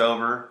looks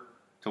over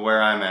to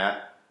where I'm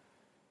at,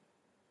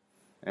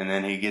 and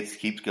then he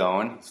keeps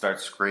going,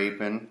 starts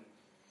scraping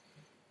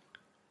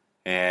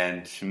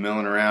and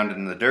milling around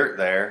in the dirt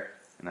there,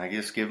 and I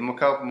just give him a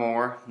couple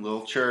more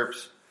little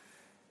chirps,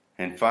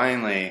 and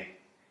finally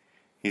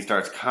he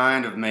starts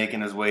kind of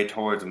making his way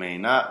towards me.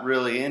 Not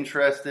really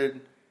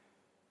interested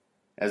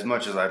as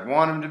much as I'd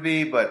want him to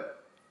be,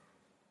 but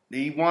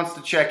he wants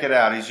to check it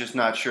out. He's just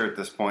not sure at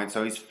this point,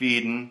 so he's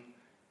feeding.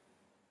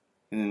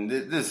 And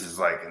this is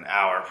like an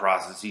hour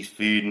process. He's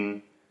feeding,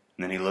 and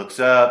then he looks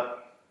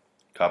up,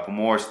 a couple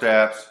more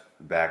steps,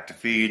 back to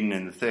feeding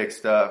in the thick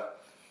stuff.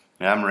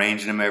 And I'm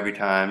ranging him every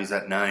time. He's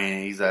at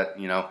 90, he's at,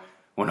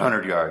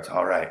 100 yards.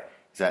 All right.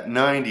 He's at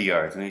 90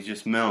 yards, and he's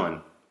just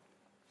milling.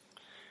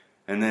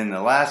 And then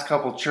the last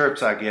couple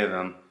chirps I give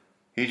him,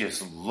 he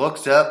just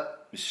looks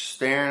up,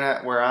 staring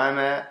at where I'm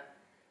at,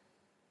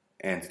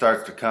 and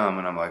starts to come.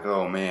 And I'm like,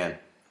 oh, man.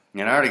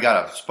 And I already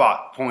got a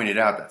spot pointed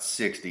out that's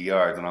 60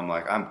 yards. And I'm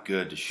like, I'm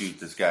good to shoot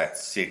this guy at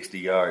 60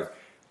 yards.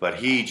 But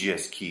he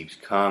just keeps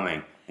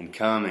coming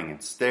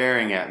and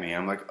staring at me.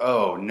 I'm like,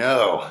 oh,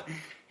 no.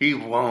 He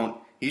won't.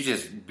 He's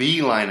just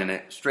beelining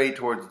it straight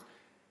towards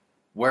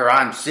where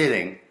I'm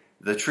sitting.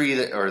 The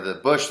tree or the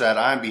bush that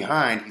I'm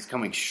behind, he's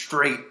coming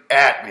straight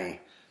at me.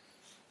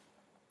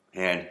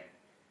 And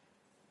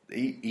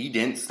he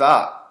didn't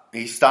stop.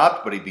 He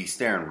stopped, but he'd be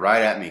staring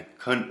right at me.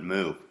 Couldn't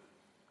move.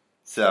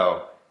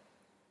 So,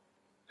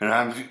 and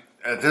I'm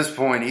at this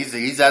point,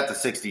 he's at the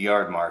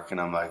 60-yard mark, and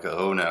I'm like,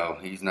 oh no,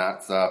 he's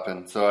not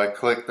stopping. So I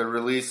click the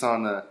release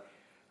on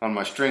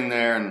my string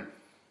there, and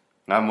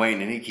I'm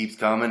waiting, and he keeps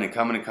coming and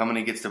coming and coming.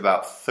 He gets to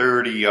about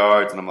 30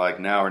 yards, and I'm like,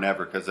 now or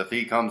never, because if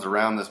he comes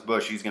around this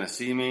bush, he's going to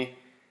see me,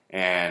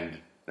 and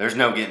there's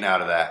no getting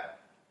out of that.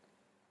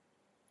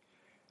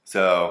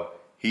 So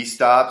he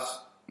stops,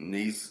 and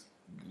he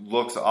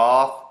looks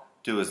off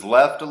to his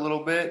left a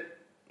little bit,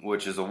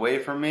 which is away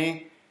from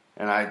me,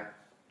 and I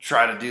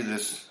try to do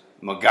this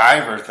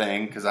MacGyver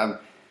thing, because I'm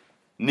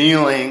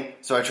kneeling,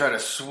 so I try to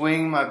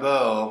swing my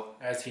bow.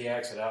 As he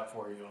acts it out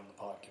for you on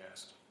the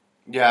podcast.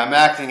 Yeah, I'm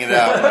acting it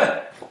out,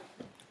 but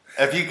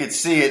if you could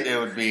see it, it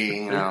would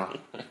be,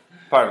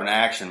 part of an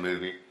action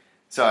movie.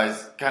 So I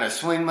kind of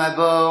swing my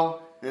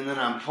bow, and then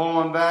I'm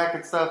pulling back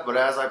and stuff, but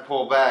as I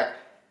pull back,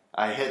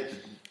 I hit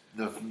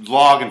the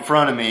log in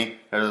front of me,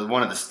 or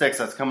one of the sticks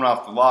that's coming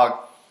off the log,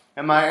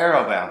 and my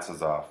arrow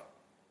bounces off.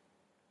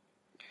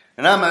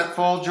 And I'm at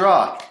full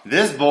draw.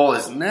 This bull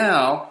is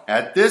now,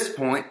 at this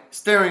point,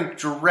 staring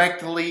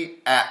directly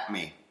at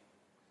me.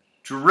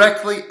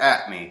 Directly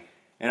at me.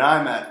 And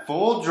I'm at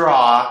full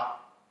draw.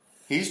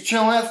 He's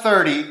chilling at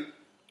 30.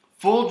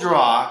 Full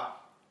draw.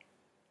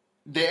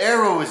 The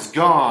arrow is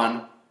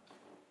gone.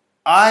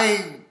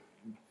 I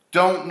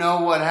don't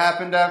know what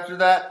happened after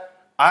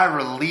that. I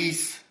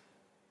release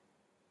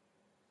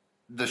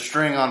the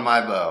string on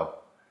my bow.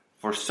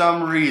 For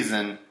some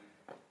reason,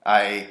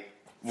 I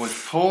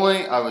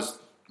was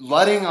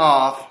letting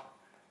off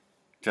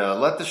to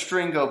let the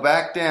string go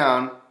back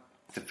down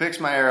to fix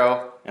my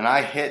arrow, and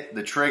I hit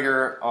the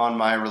trigger on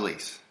my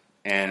release.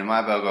 And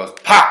my bow goes,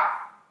 pop!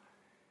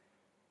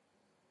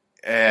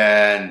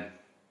 And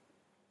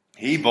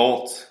he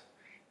bolts.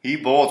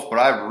 But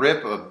I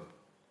rip a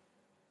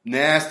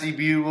nasty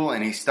bugle,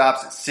 and he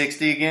stops at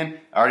 60 again.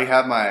 I already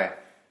have my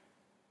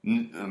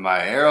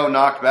arrow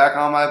knocked back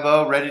on my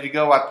bow, ready to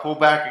go. I pull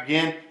back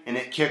again, and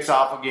it kicks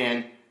off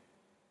again.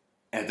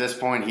 At this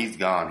point, he's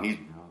gone.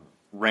 He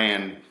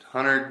ran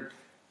 100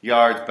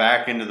 yards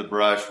back into the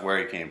brush where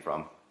he came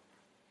from.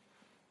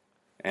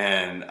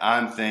 And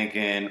I'm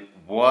thinking,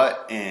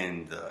 what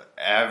in the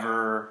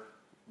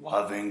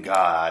ever-loving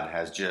God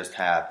has just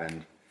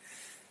happened?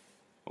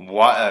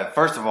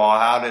 First of all,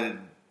 how did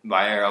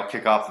my arrow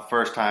kick off the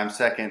first time?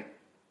 Second,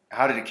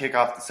 how did it kick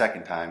off the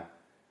second time?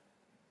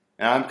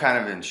 And I'm kind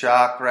of in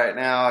shock right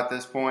now at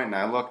this point, and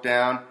I look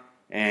down,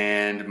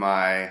 and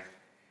my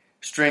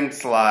string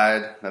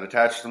slide that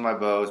attached to my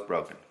bow is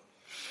broken.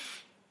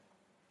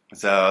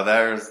 So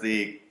there's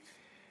the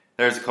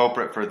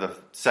culprit for the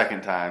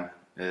second time.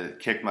 It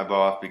kicked my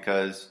bow off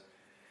because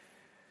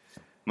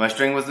my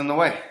string was in the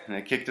way, and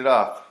it kicked it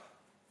off.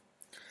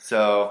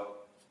 So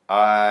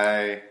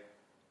I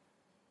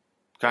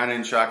kind of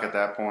in shock at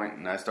that point,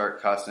 and I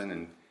start cussing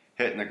and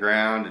hitting the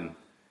ground, and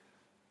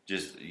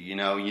just you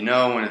know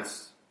when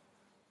it's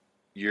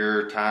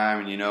your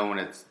time, and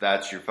when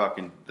that's your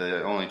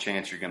the only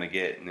chance you're gonna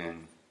get, and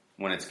then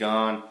when it's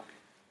gone,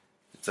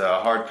 it's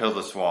a hard pill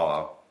to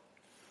swallow.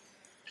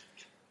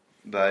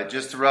 But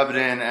just to rub it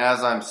in,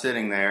 as I'm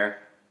sitting there,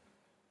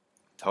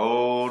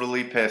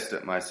 totally pissed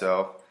at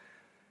myself,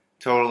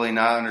 totally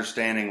not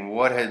understanding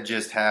what had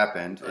just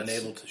happened.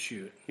 Unable to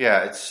shoot.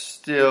 Yeah, it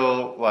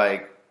still,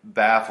 like,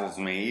 baffles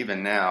me,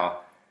 even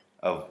now,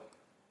 of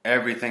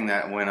everything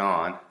that went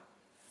on.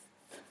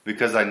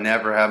 Because I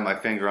never have my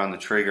finger on the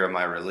trigger of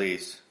my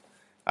release.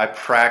 I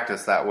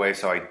practice that way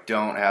so I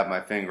don't have my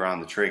finger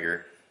on the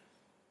trigger.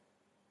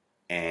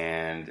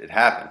 And it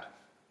happened.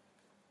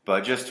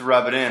 But just to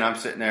rub it in, I'm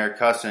sitting there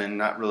cussing,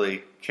 not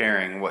really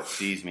caring what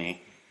sees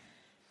me.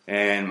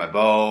 And my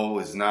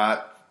bow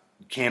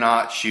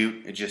cannot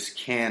shoot. It just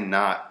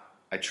cannot.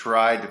 I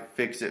tried to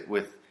fix it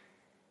with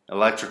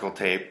electrical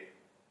tape.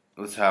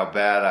 That's how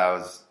bad I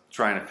was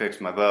trying to fix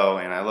my bow.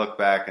 And I look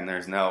back and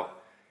there's an elk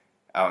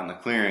out in the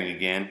clearing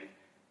again.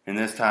 And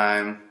this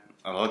time,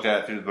 I looked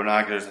at it through the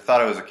binoculars. I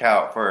thought it was a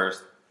cow at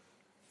first.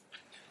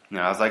 And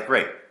I was like,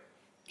 great.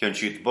 Couldn't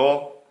shoot the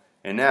bull.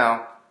 And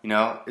now,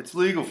 it's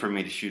legal for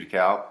me to shoot a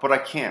cow, but I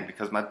can't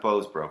because my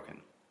bow's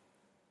broken.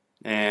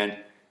 And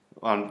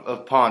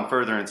upon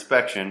further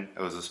inspection,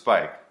 it was a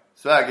spike.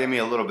 So that gave me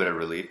a little bit of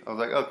relief. I was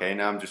like, okay,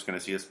 now I'm just going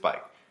to see a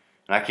spike.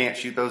 And I can't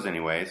shoot those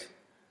anyways.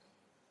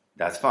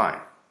 That's fine.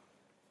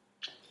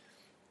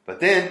 But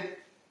then,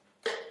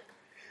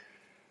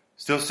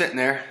 still sitting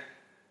there,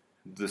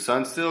 the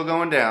sun's still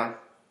going down,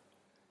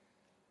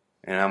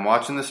 and I'm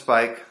watching the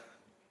spike,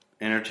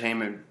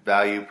 entertainment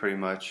value pretty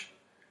much,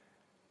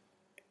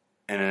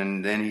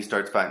 and then he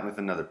starts fighting with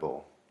another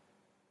bull.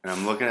 And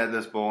I'm looking at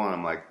this bull, and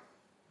I'm like,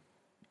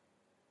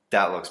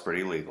 that looks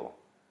pretty legal.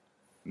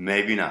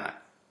 Maybe not.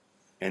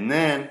 And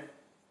then,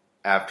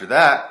 after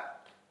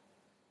that,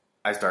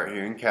 I start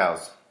hearing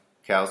cows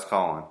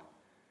calling.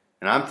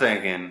 And I'm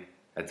thinking,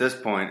 at this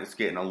point, it's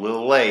getting a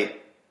little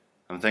late.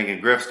 I'm thinking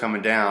Griff's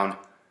coming down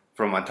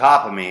from on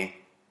top of me,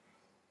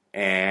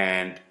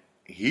 and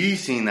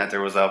he's seen that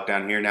there was elk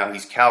down here. Now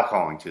he's cow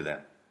calling to them.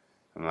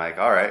 I'm like,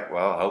 all right,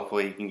 well,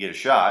 hopefully he can get a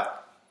shot.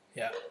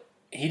 Yeah.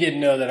 He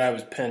didn't know that I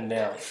was pinned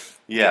down.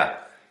 Yeah.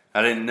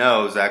 I didn't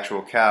know it was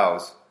actual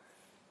cows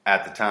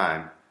at the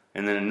time.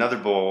 And then another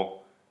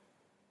bull,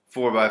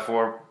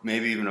 4x4,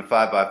 maybe even a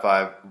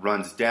 5x5,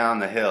 runs down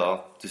the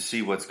hill to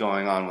see what's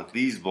going on with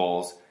these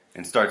bulls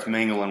and starts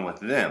mingling with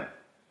them.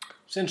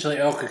 Essentially,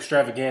 elk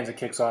extravaganza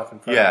kicks off in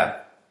front of him.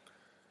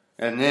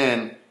 And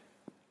then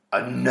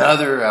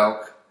another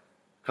elk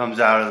comes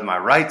out of my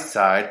right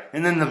side,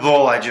 and then the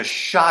bull I just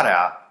shot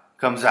at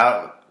comes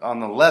out on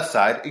the left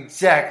side,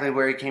 exactly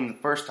where he came the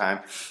first time.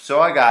 So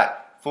I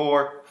got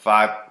 4,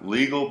 5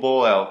 legal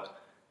bull elk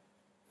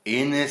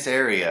in this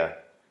area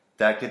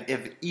that could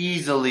have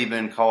easily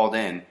been called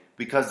in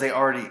because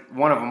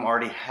one of them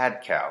already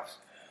had cows.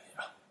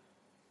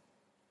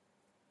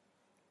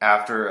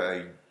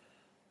 After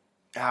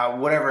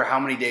how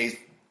many days,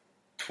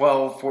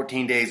 12,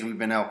 14 days we've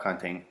been elk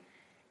hunting,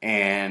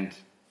 and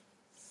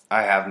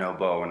I have no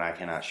bow and I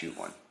cannot shoot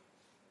one.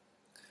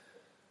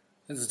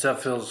 It's a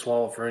tough pill to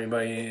swallow for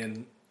anybody,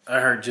 and I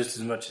heard just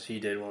as much as he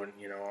did when,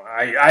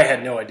 I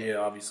had no idea,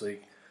 obviously.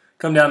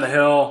 Come down the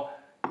hill,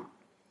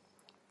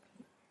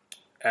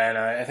 and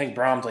I think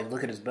Brahm's like,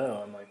 look at his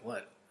bow. I'm like,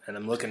 what? And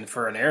I'm looking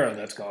for an arrow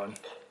that's gone.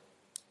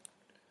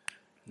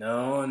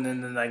 No, and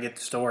then I get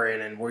the story,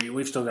 and then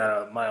we've still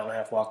got a 1.5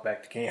 mile walk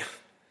back to camp.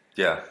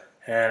 Yeah.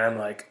 And I'm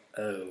like,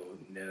 oh,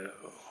 no.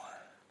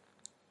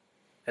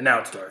 And now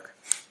it's dark.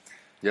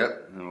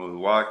 Yep, and we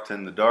walked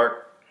in the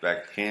dark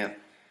back to camp,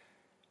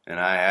 and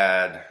I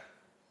had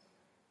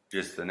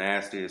just the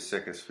nastiest,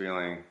 sickest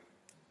feeling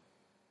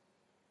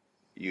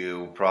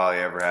you probably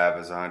ever have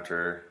as a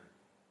hunter,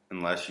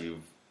 unless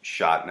you've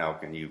shot an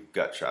elk and you've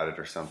gut shot it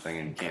or something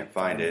and you can't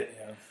find it.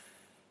 Yeah.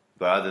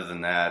 But other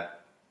than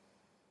that,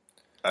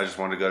 I just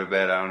wanted to go to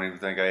bed. I don't even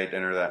think I ate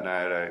dinner that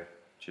night. I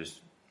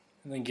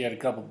think you had a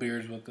couple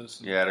beers with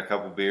us. Yeah, I had a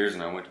couple beers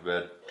and I went to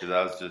bed because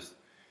I was just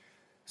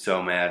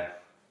so mad.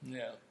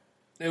 Yeah.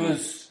 It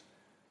was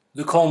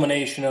the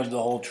culmination of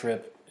the whole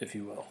trip, if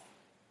you will.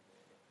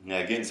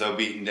 Yeah, getting so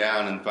beaten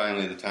down, and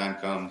finally the time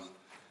comes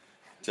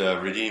to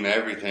redeem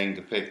everything,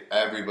 to pick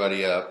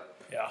everybody up,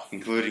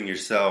 including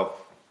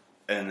yourself,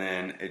 and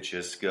then it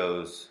just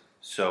goes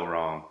so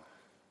wrong,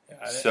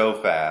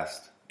 so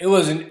fast. It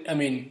wasn't,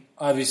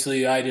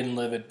 obviously I didn't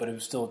live it, but it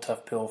was still a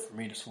tough pill for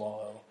me to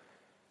swallow.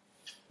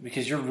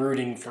 Because you're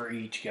rooting for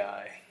each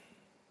guy.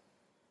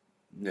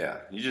 Yeah,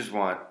 you just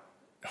want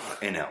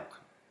an elk.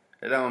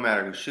 It don't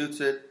matter who shoots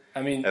it.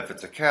 If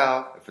it's a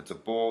cow, if it's a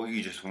bull,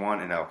 you just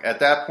want an elk.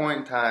 At that point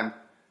in time,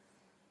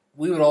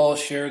 we would all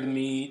share the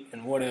meat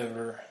and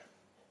whatever,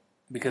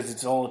 because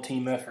it's all a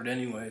team effort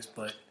anyways,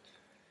 but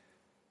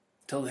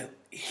to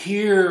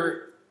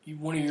hear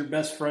one of your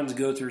best friends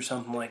go through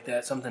something like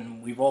that,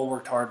 something we've all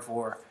worked hard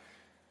for,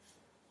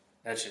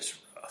 that's just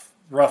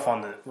rough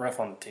on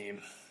the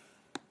team.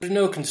 There's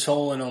no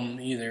consoling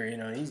him either,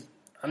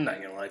 I'm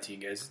not gonna lie to you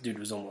guys, this dude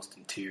was almost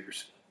in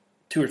tears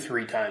 2 or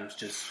 3 times,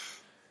 just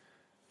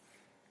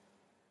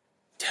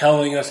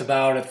telling us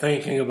about it,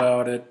 thinking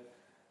about it,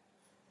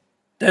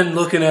 then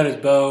looking at his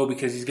bow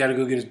because he's got to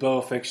go get his bow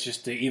fixed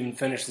just to even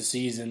finish the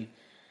season.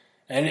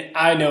 And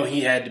I know he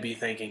had to be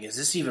thinking, is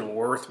this even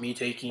worth me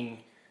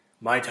taking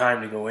my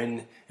time to go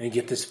in and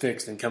get this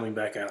fixed and coming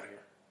back out here.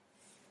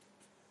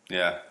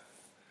 Yeah.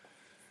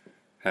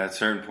 At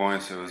certain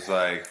points, it was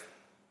like,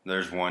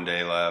 there's 1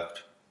 day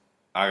left.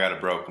 I got a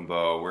broken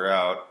bow. We're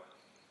out.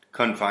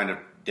 Couldn't find a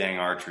dang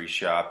archery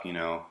shop,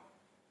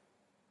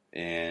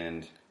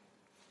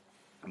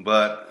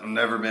 But I've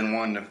never been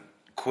one to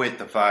quit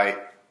the fight.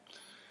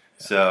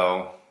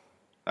 So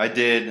I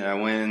did. I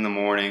went in the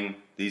morning.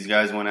 These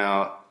guys went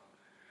out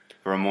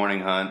for a morning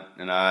hunt,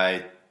 and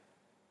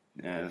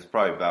it was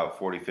probably about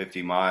 40,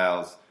 50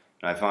 miles.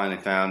 And I finally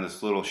found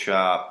this little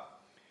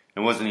shop. It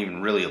wasn't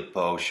even really a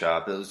bow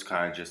shop. It was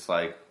kind of just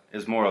like, it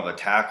was more of a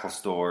tackle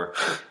store.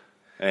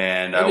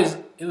 And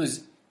it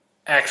was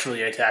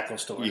actually a tackle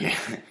store. Yeah.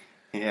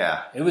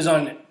 Yeah. It was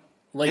on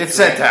Lake. It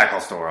said tackle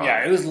store on it.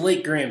 Yeah, it was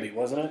Lake Granby,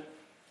 wasn't it?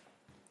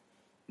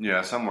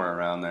 Yeah, somewhere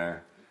around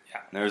there.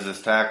 Yeah. There was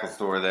this tackle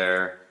store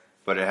there,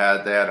 but they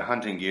had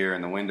hunting gear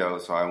in the window,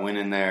 so I went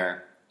in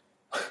there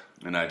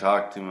and I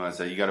talked to them. I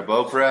said, "You got a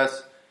bow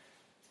press?"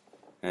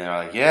 And they're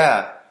like,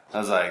 "Yeah." I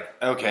was like,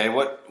 "Okay,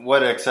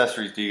 what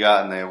accessories do you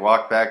got?" And they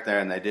walked back there,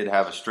 and they did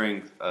have a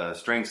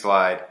string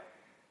slide.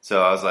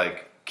 So I was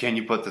like, "Can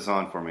you put this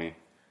on for me?"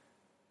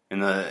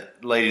 And the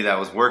lady that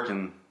was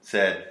working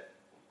said,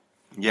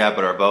 "Yeah,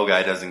 but our bow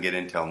guy doesn't get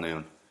in till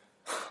noon."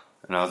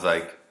 And I was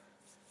like,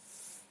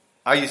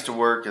 I used to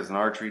work as an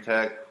archery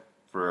tech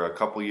for a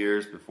couple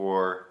years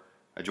before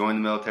I joined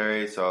the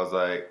military, so I was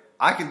like,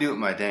 I can do it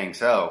my dang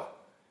self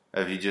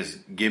if you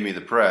just give me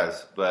the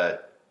press.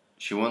 But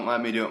she wouldn't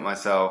let me do it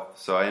myself,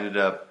 so I ended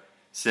up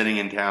sitting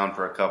in town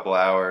for a couple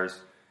hours,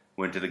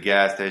 went to the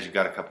gas station,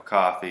 got a cup of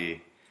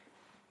coffee,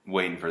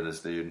 waiting for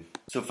this dude.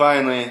 So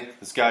finally,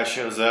 this guy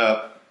shows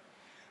up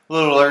a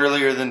little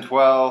earlier than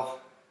 12,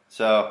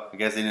 so I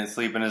guess he didn't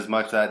sleep in as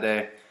much that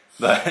day.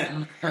 But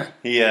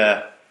he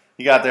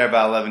got there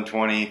about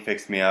 11:20,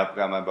 fixed me up,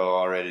 got my bow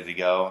all ready to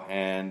go,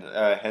 and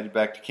headed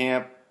back to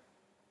camp.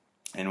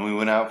 And we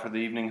went out for the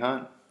evening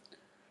hunt.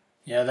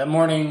 Yeah, that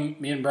morning,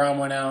 me and Brown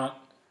went out.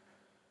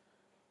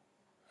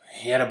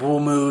 He had a bull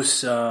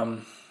moose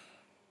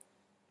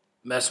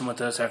messing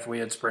with us after we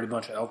had spread a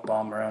bunch of elk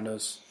balm around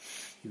us.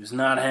 He was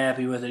not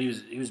happy with it.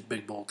 He was a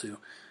big bull, too.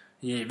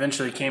 He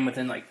eventually came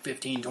within like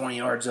 15, 20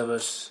 yards of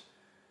us.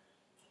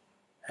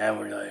 And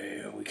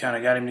we kind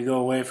of got him to go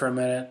away for a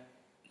minute.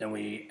 Then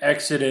we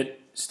exited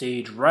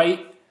stage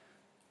right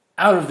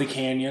out of the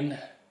canyon.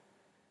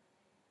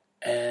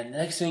 And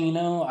next thing you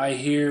know, I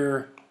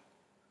hear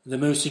the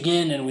moose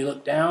again, and we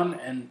look down,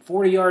 and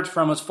 40 yards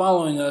from us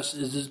following us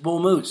is this bull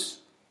moose.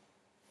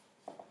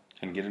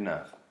 Couldn't get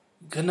enough.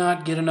 Could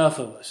not get enough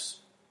of us.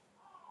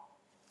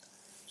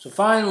 So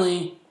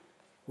finally,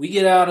 we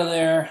get out of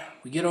there,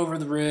 we get over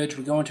the ridge,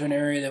 we go into an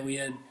area that we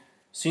had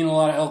seen a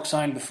lot of elk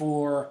sign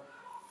before,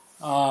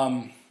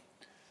 and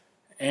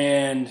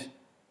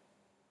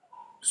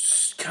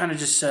kind of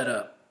just set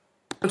up.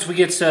 Once we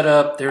get set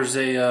up, there's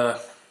I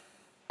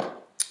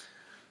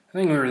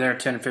think we were there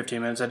 10 or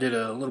 15 minutes. I did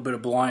a little bit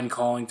of blind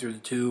calling through the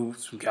tube,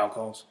 some cow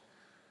calls.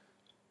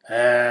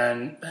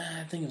 And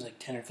I think it was like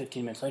 10 or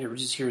 15 minutes later, we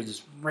just hear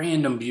this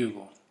random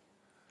bugle.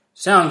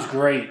 Sounds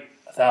great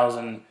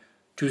 1,000,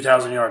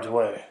 2,000 yards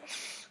away.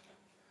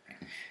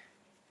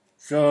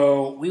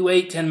 So we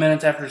wait 10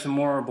 minutes after some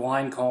more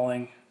blind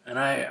calling, and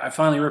I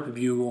finally rip a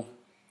bugle.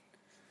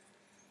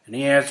 And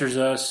he answers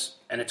us,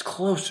 and it's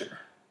closer.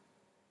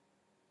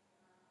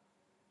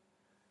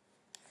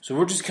 So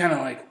we're just kind of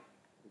like,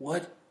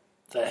 what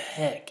the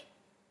heck?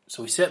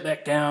 So we sit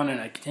back down,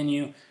 and I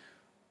continue.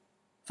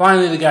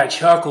 Finally, the guy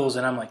chuckles,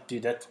 and I'm like,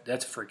 dude,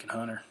 that's a freaking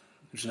hunter.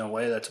 There's no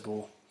way that's a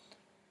bull.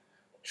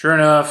 Sure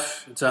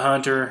enough, it's a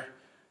hunter.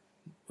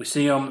 We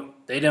see them.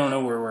 They don't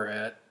know where we're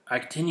at. I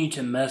continue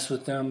to mess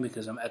with them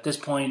because I'm at this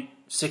point,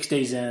 6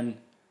 days in,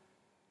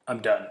 I'm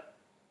done.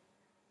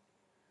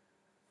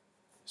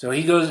 So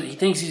he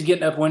thinks he's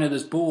getting upwind of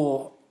this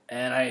bull,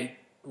 and I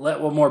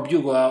let one more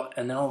bugle out,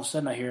 and then all of a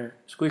sudden I hear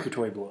squeaker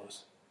toy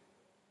blows.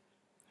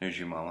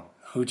 Hoochie mama.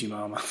 Hoochie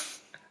mama.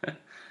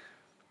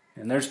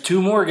 And there's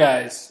two more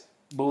guys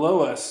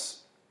below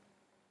us.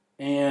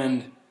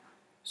 And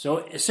so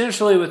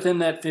essentially within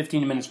that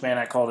 15-minute span,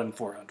 I called in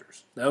 4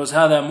 hunters. That was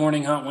how that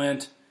morning hunt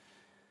went.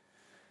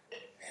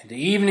 The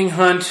evening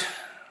hunt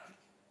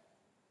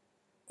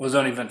was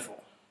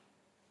uneventful.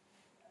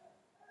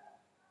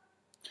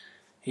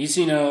 He's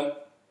seen a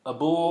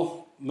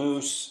bull,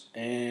 moose,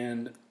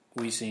 and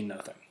we seen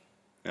nothing.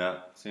 Yeah,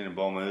 seen a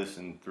bull moose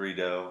and 3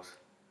 does.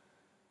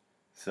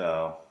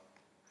 So,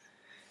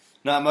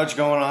 not much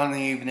going on in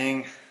the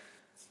evening.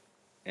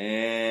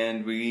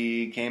 And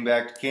we came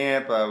back to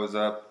camp. I was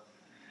up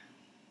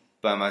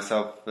by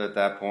myself at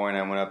that point.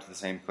 I went up to the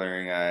same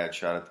clearing I had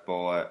shot at the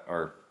bull at,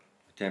 or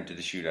attempted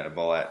to shoot at a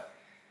bull at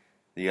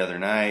the other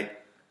night.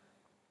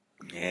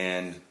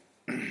 And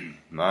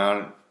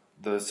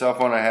the cell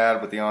phone I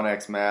had with the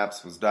Onyx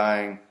maps was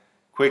dying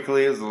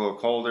quickly. It was a little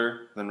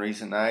colder than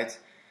recent nights.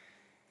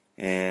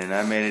 And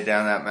I made it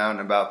down that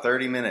mountain in about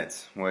 30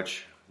 minutes,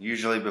 which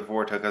usually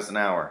before took us an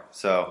hour.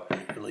 So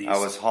I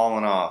was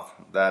hauling off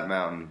that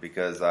mountain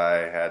because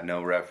I had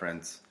no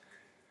reference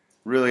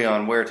really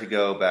on where to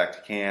go back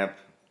to camp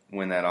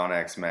when that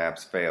OnX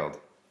Maps failed.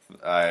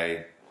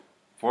 I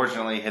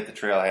fortunately hit the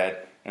trailhead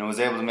and was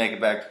able to make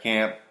it back to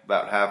camp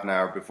about half an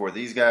hour before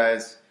these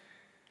guys.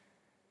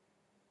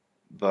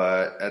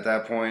 But at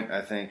that point,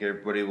 I think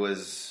everybody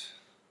was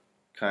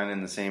kind of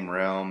in the same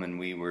realm, and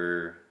we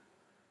were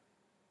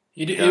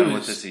done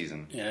with the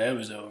season. Yeah, it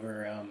was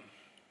over.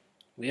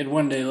 We had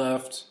 1 day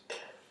left,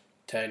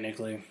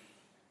 technically.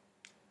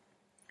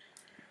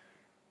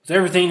 With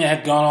everything that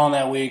had gone on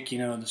that week,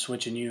 the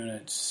switching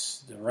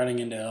units, the running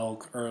into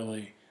elk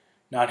early,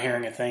 not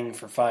hearing a thing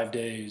for 5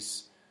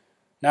 days,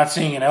 not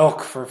seeing an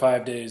elk for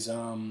 5 days,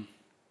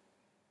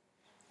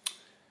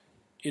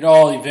 it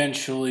all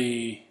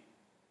eventually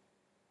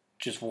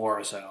just wore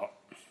us out.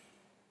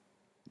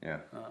 Yeah.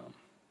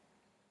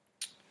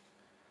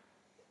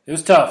 It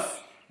was tough.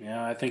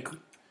 I think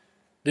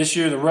this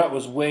year the rut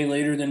was way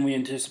later than we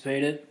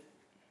anticipated,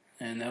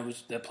 and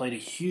that played a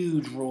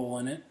huge role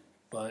in it,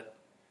 but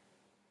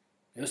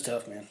it was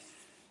tough, man.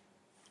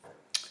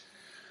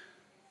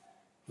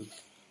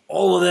 With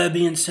all of that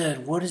being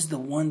said, what is the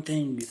one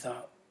thing you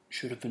thought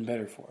should have been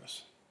better for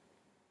us?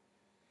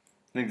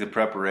 I think the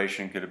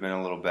preparation could have been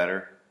a little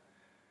better.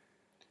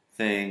 I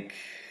think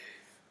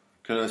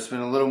could have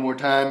spent a little more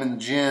time in the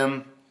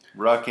gym,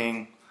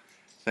 rucking,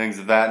 things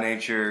of that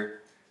nature,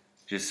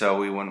 just so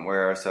we wouldn't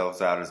wear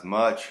ourselves out as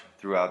much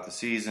throughout the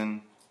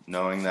season,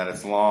 knowing that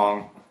it's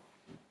long,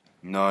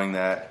 knowing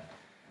that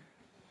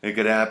it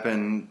could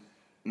happen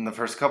in the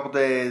first couple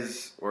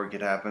days, or it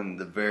could happen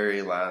the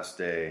very last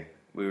day.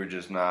 We were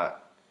just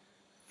not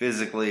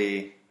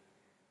physically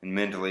and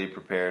mentally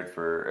prepared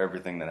for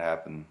everything that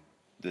happened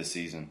this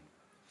season.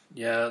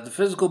 Yeah, the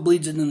physical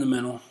bleeds into the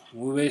mental.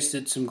 We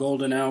wasted some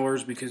golden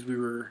hours because we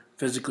were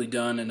physically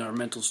done and our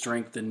mental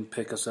strength didn't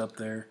pick us up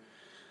there.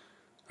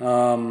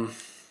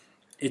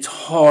 It's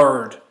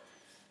hard,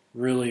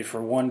 really,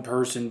 for one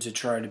person to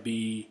try to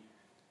be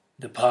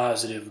the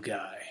positive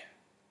guy.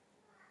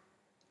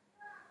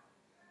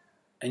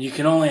 And you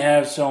can only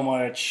have so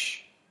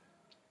much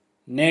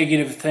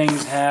negative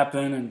things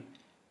happen and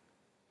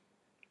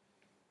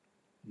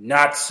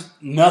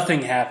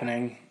nothing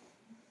happening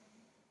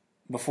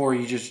before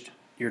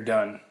you're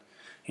done.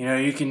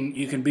 You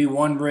can be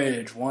one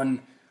bridge,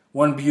 one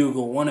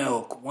bugle, one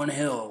elk, one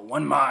hill,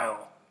 1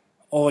 mile,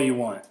 all you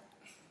want.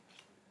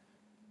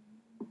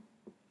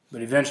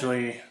 But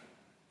eventually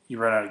you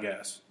run out of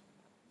gas.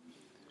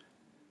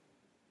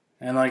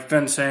 And like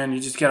Finn's saying, you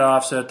just got to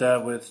offset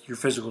that with your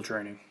physical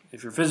training.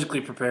 If you're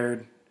physically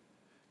prepared,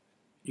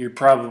 you're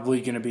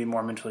probably going to be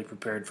more mentally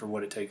prepared for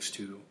what it takes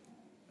to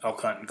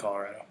elk hunt in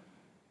Colorado.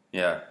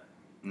 Yeah,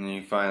 and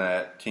you find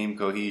that team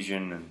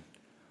cohesion and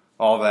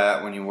all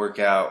that when you work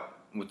out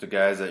with the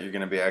guys that you're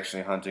going to be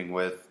actually hunting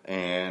with,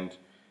 and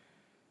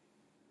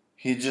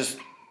you just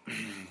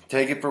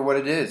take it for what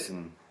it is,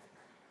 and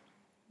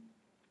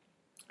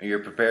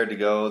you're prepared to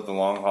go the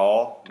long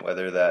haul,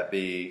 whether that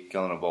be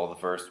killing a bull the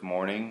first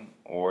morning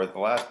or the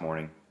last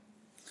morning.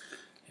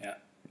 Yeah.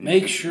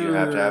 You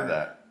have to have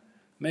that.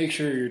 Make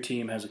sure your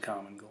team has a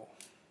common goal.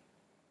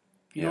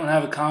 If you don't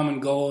have a common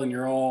goal and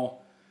you're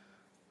all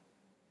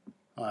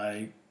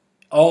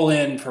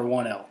in for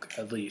one elk,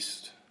 at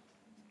least,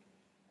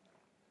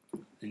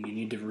 then you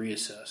need to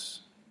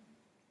reassess.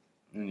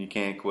 And you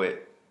can't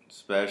quit,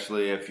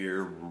 especially if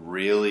you're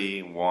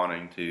really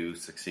wanting to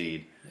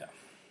succeed. Yeah.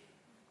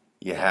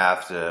 You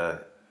have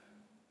to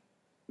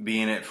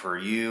be in it for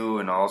you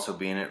and also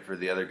be in it for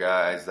the other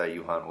guys that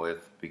you hunt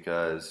with,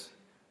 because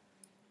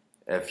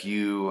if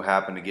you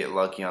happen to get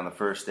lucky on the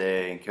first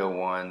day and kill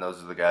one,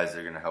 those are the guys that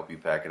are going to help you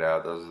pack it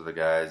out. Those are the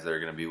guys that are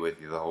going to be with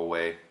you the whole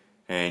way.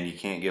 And you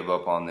can't give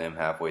up on them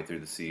halfway through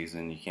the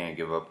season. You can't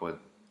give up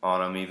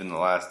on them even the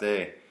last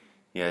day.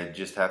 You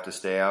just have to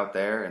stay out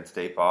there and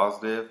stay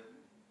positive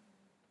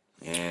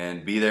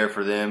and be there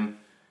for them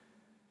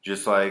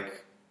just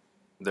like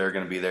they're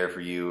going to be there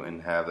for you,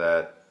 and have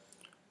that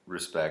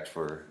respect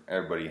for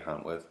everybody you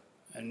hunt with.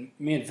 And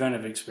me and Finn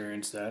have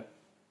experienced that.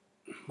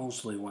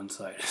 Mostly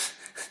one-sided.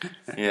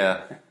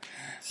 Yeah.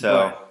 So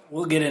but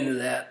we'll get into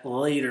that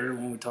later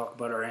when we talk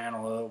about our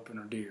antelope and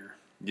our deer.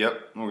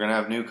 Yep. We're going to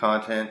have new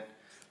content.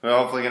 We're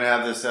hopefully going to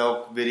have this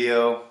elk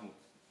video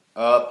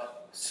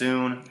up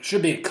soon.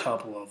 Should be a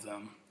couple of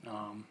them.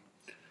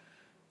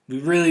 We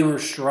really were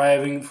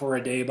striving for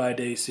a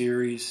day-by-day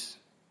series.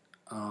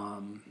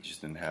 It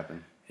just didn't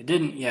happen. It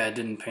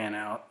didn't pan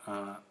out.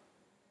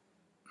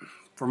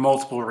 For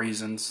multiple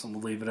reasons.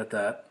 We'll leave it at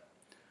that.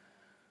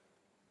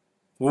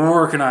 We're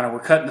working on it. We're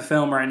cutting the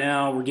film right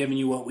now. We're giving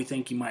you what we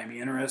think you might be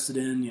interested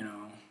in,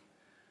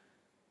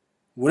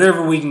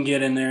 Whatever we can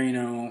get in there,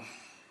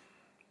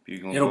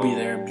 it'll be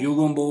there.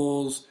 Bugle and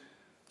bulls,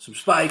 some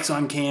spikes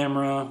on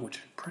camera, which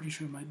I'm pretty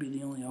sure might be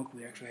the only elk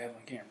we actually have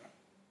on camera.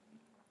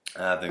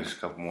 I think there's a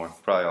couple more.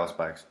 Probably all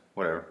spikes.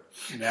 Whatever.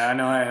 Yeah, I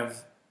know I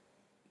have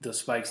the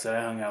spikes that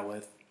I hung out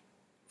with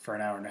for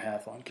an hour and a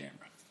half on camera.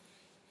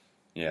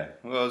 Yeah.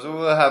 Well, so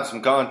we'll have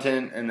some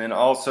content, and then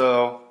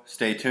also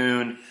stay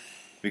tuned,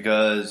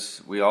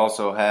 because we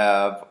also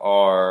have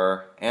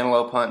our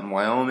antelope hunt in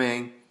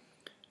Wyoming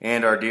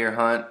and our deer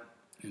hunt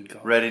In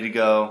ready to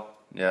go.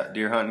 Yeah,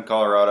 deer hunt in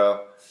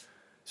Colorado.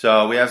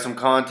 So we have some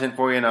content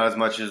for you, not as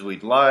much as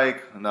we'd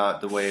like,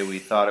 not the way we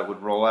thought it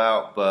would roll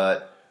out,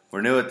 but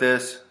we're new at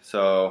this,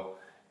 so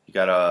you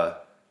gotta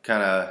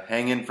kind of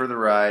hang in for the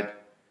ride,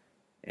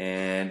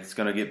 and it's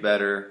gonna get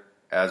better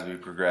as we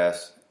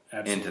progress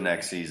into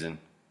next season.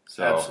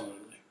 So,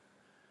 absolutely.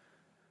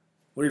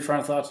 What are your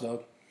final thoughts,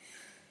 Doug?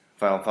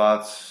 Final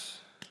thoughts.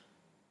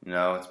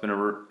 It's been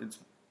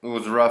it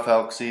was a rough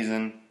elk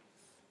season,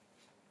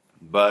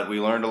 but we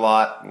learned a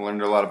lot. We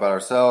learned a lot about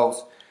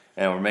ourselves,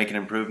 and we're making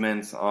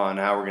improvements on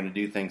how we're going to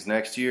do things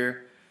next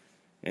year,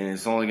 and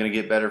it's only going to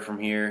get better from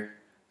here.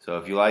 So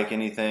if you like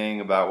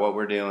anything about what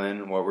we're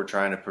doing, what we're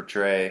trying to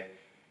portray,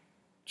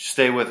 just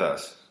stay with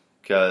us,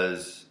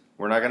 because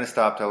we're not going to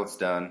stop till it's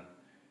done.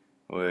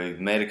 We've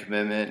made a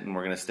commitment, and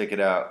we're going to stick it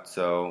out.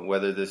 So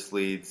whether this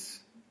leads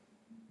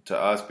to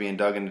us being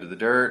dug into the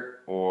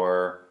dirt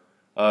or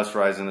us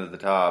rising to the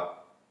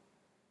top,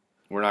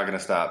 we're not going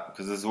to stop,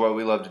 because this is what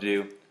we love to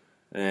do,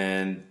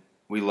 and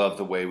we love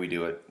the way we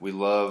do it. We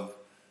love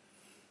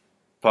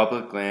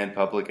public land,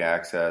 public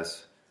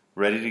access,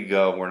 ready to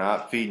go. We're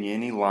not feeding you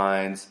any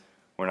lines.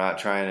 We're not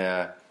trying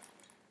to,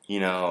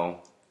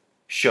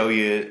 show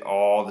you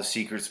all the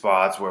secret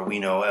spots where we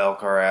know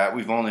elk are at.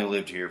 We've only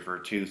lived here for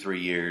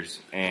 2-3 years,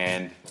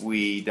 and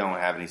we don't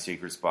have any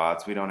secret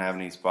spots. We don't have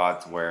any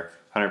spots where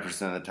 100%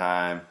 of the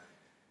time,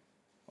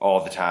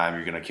 all the time,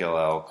 you're going to kill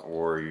elk,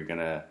 or you're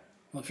going to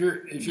if you're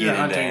get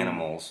hunting into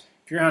animals.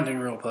 If you're hunting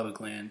real public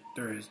land,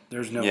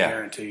 there's no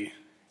guarantee.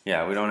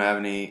 Yeah, we don't have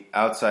any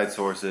outside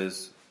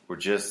sources. We're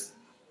just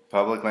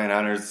public land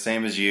hunters,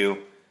 same as you.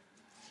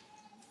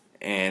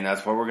 And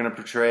that's what we're going to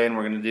portray, and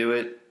we're going to do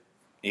it,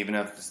 even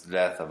if it's the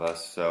death of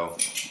us. So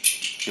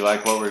if you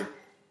like what we're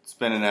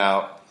spinning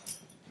out,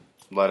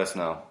 let us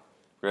know.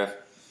 Griff?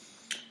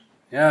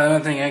 Yeah, the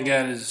other thing I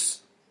got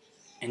is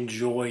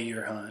enjoy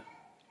your hunt.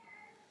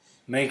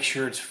 Make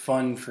sure it's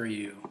fun for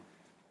you.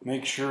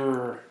 Make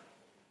sure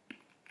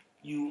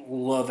you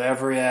love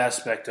every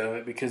aspect of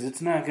it, because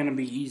it's not going to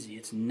be easy.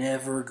 It's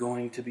never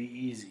going to be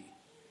easy.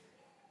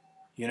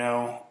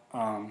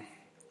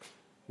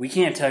 We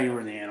can't tell you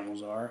where the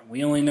animals are.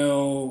 We only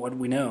know what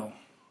we know.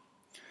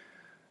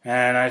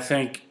 And I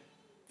think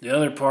the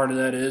other part of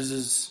that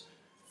is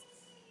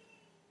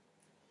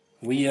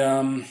we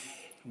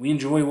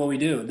enjoy what we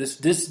do. This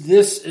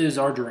is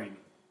our dream.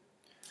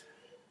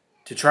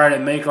 To try to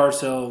make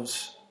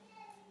ourselves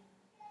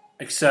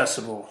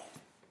accessible.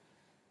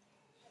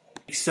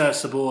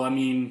 Accessible, I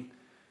mean,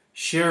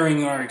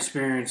 sharing our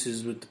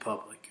experiences with the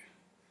public.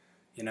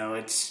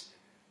 I'm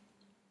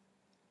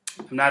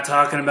not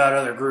talking about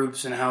other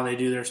groups and how they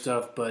do their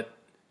stuff, but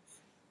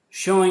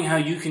showing how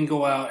you can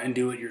go out and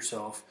do it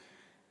yourself.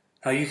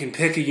 How you can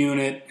pick a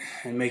unit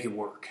and make it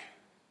work.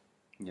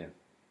 Yeah.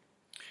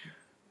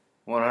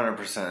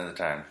 100% of the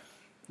time.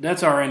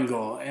 That's our end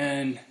goal.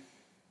 And,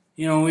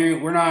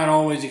 we're not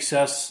always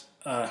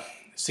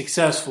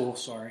successful.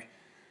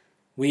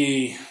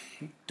 We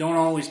don't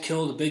always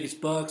kill the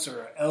biggest bucks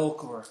or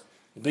elk or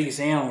the biggest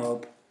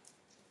antelope.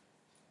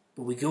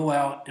 But we go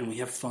out and we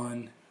have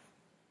fun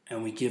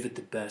and we give it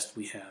the best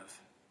we have.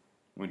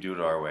 We do it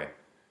our way.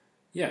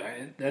 Yeah,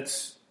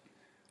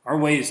 our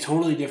way is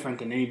totally different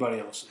than anybody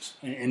else's,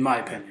 in my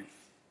opinion.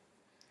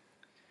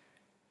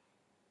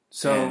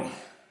 So, and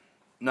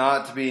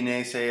not to be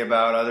naysay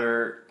about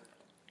other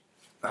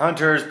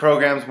hunters,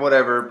 programs,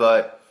 whatever,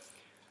 but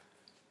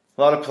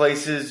a lot of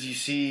places you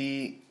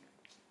see,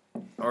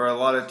 or a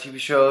lot of TV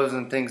shows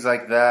and things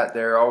like that,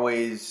 they're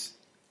always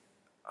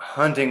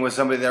hunting with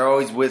somebody. They're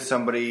always with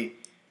somebody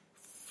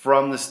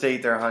from the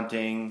state they're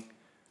hunting,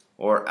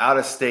 or out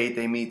of state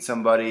they meet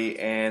somebody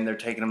and they're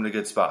taking them to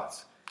good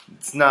spots.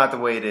 It's not the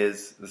way it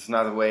is. It's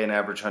not the way an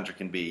average hunter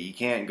can be. You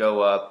can't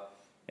go up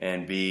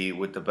and be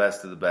with the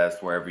best of the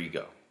best wherever you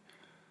go.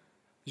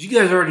 As you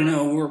guys already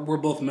know, we're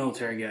both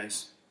military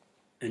guys.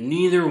 And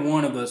neither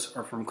one of us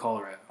are from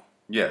Colorado.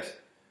 Yes.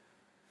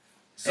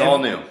 It's all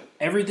new.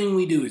 Everything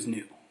we do is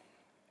new.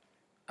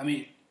 I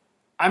mean,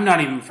 I'm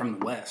not even from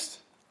the West.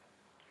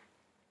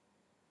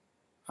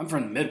 I'm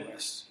from the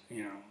Midwest.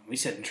 We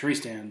sit in tree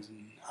stands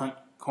and hunt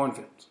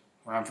cornfields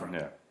where I'm from.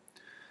 Yeah.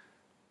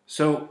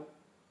 So,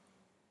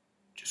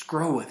 just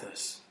grow with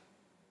us.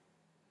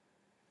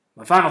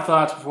 My final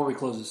thoughts before we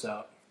close this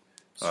out.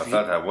 Well, I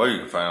thought that was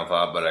your final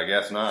thought, but I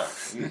guess not.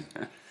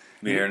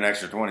 Be here an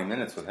extra 20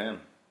 minutes with him.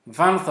 My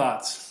final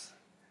thoughts.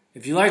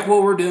 If you like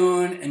what we're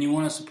doing and you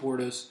want to support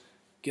us,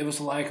 give us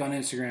a like on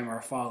Instagram or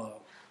a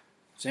follow.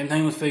 Same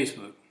thing with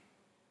Facebook.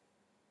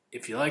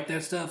 If you like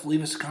that stuff,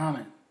 leave us a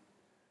comment.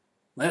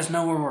 Let us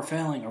know where we're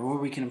failing or where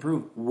we can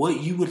improve.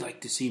 What you would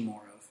like to see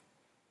more of.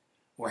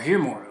 Or hear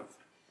more of.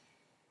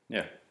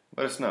 Yeah,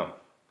 let us know.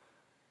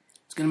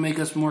 It's going to make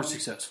us more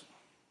successful.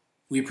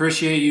 We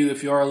appreciate you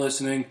if you are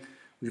listening.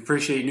 We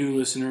appreciate new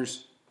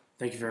listeners.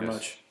 Thank you very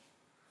much.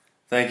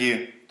 Thank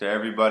you to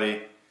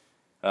everybody.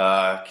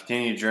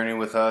 Continue your journey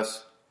with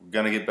us. We're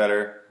going to get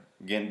better.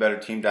 We're getting better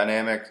team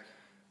dynamics.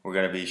 We're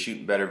going to be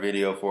shooting better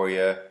video for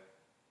you.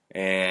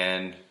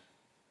 And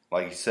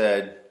like you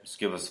said, Just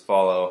give us a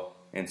follow.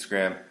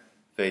 Instagram,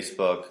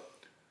 Facebook.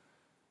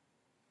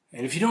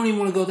 And if you don't even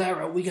want to go that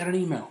route, we got an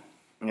email.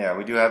 Yeah,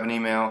 we do have an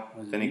email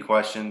with any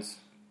questions.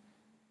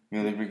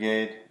 Muley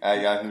Brigade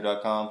at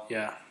yahoo.com.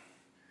 Yeah.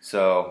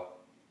 So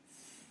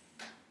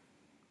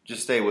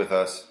just stay with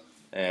us,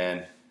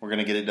 and we're going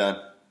to get it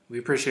done. We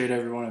appreciate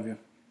every one of you.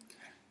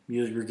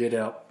 Muley Brigade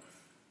out.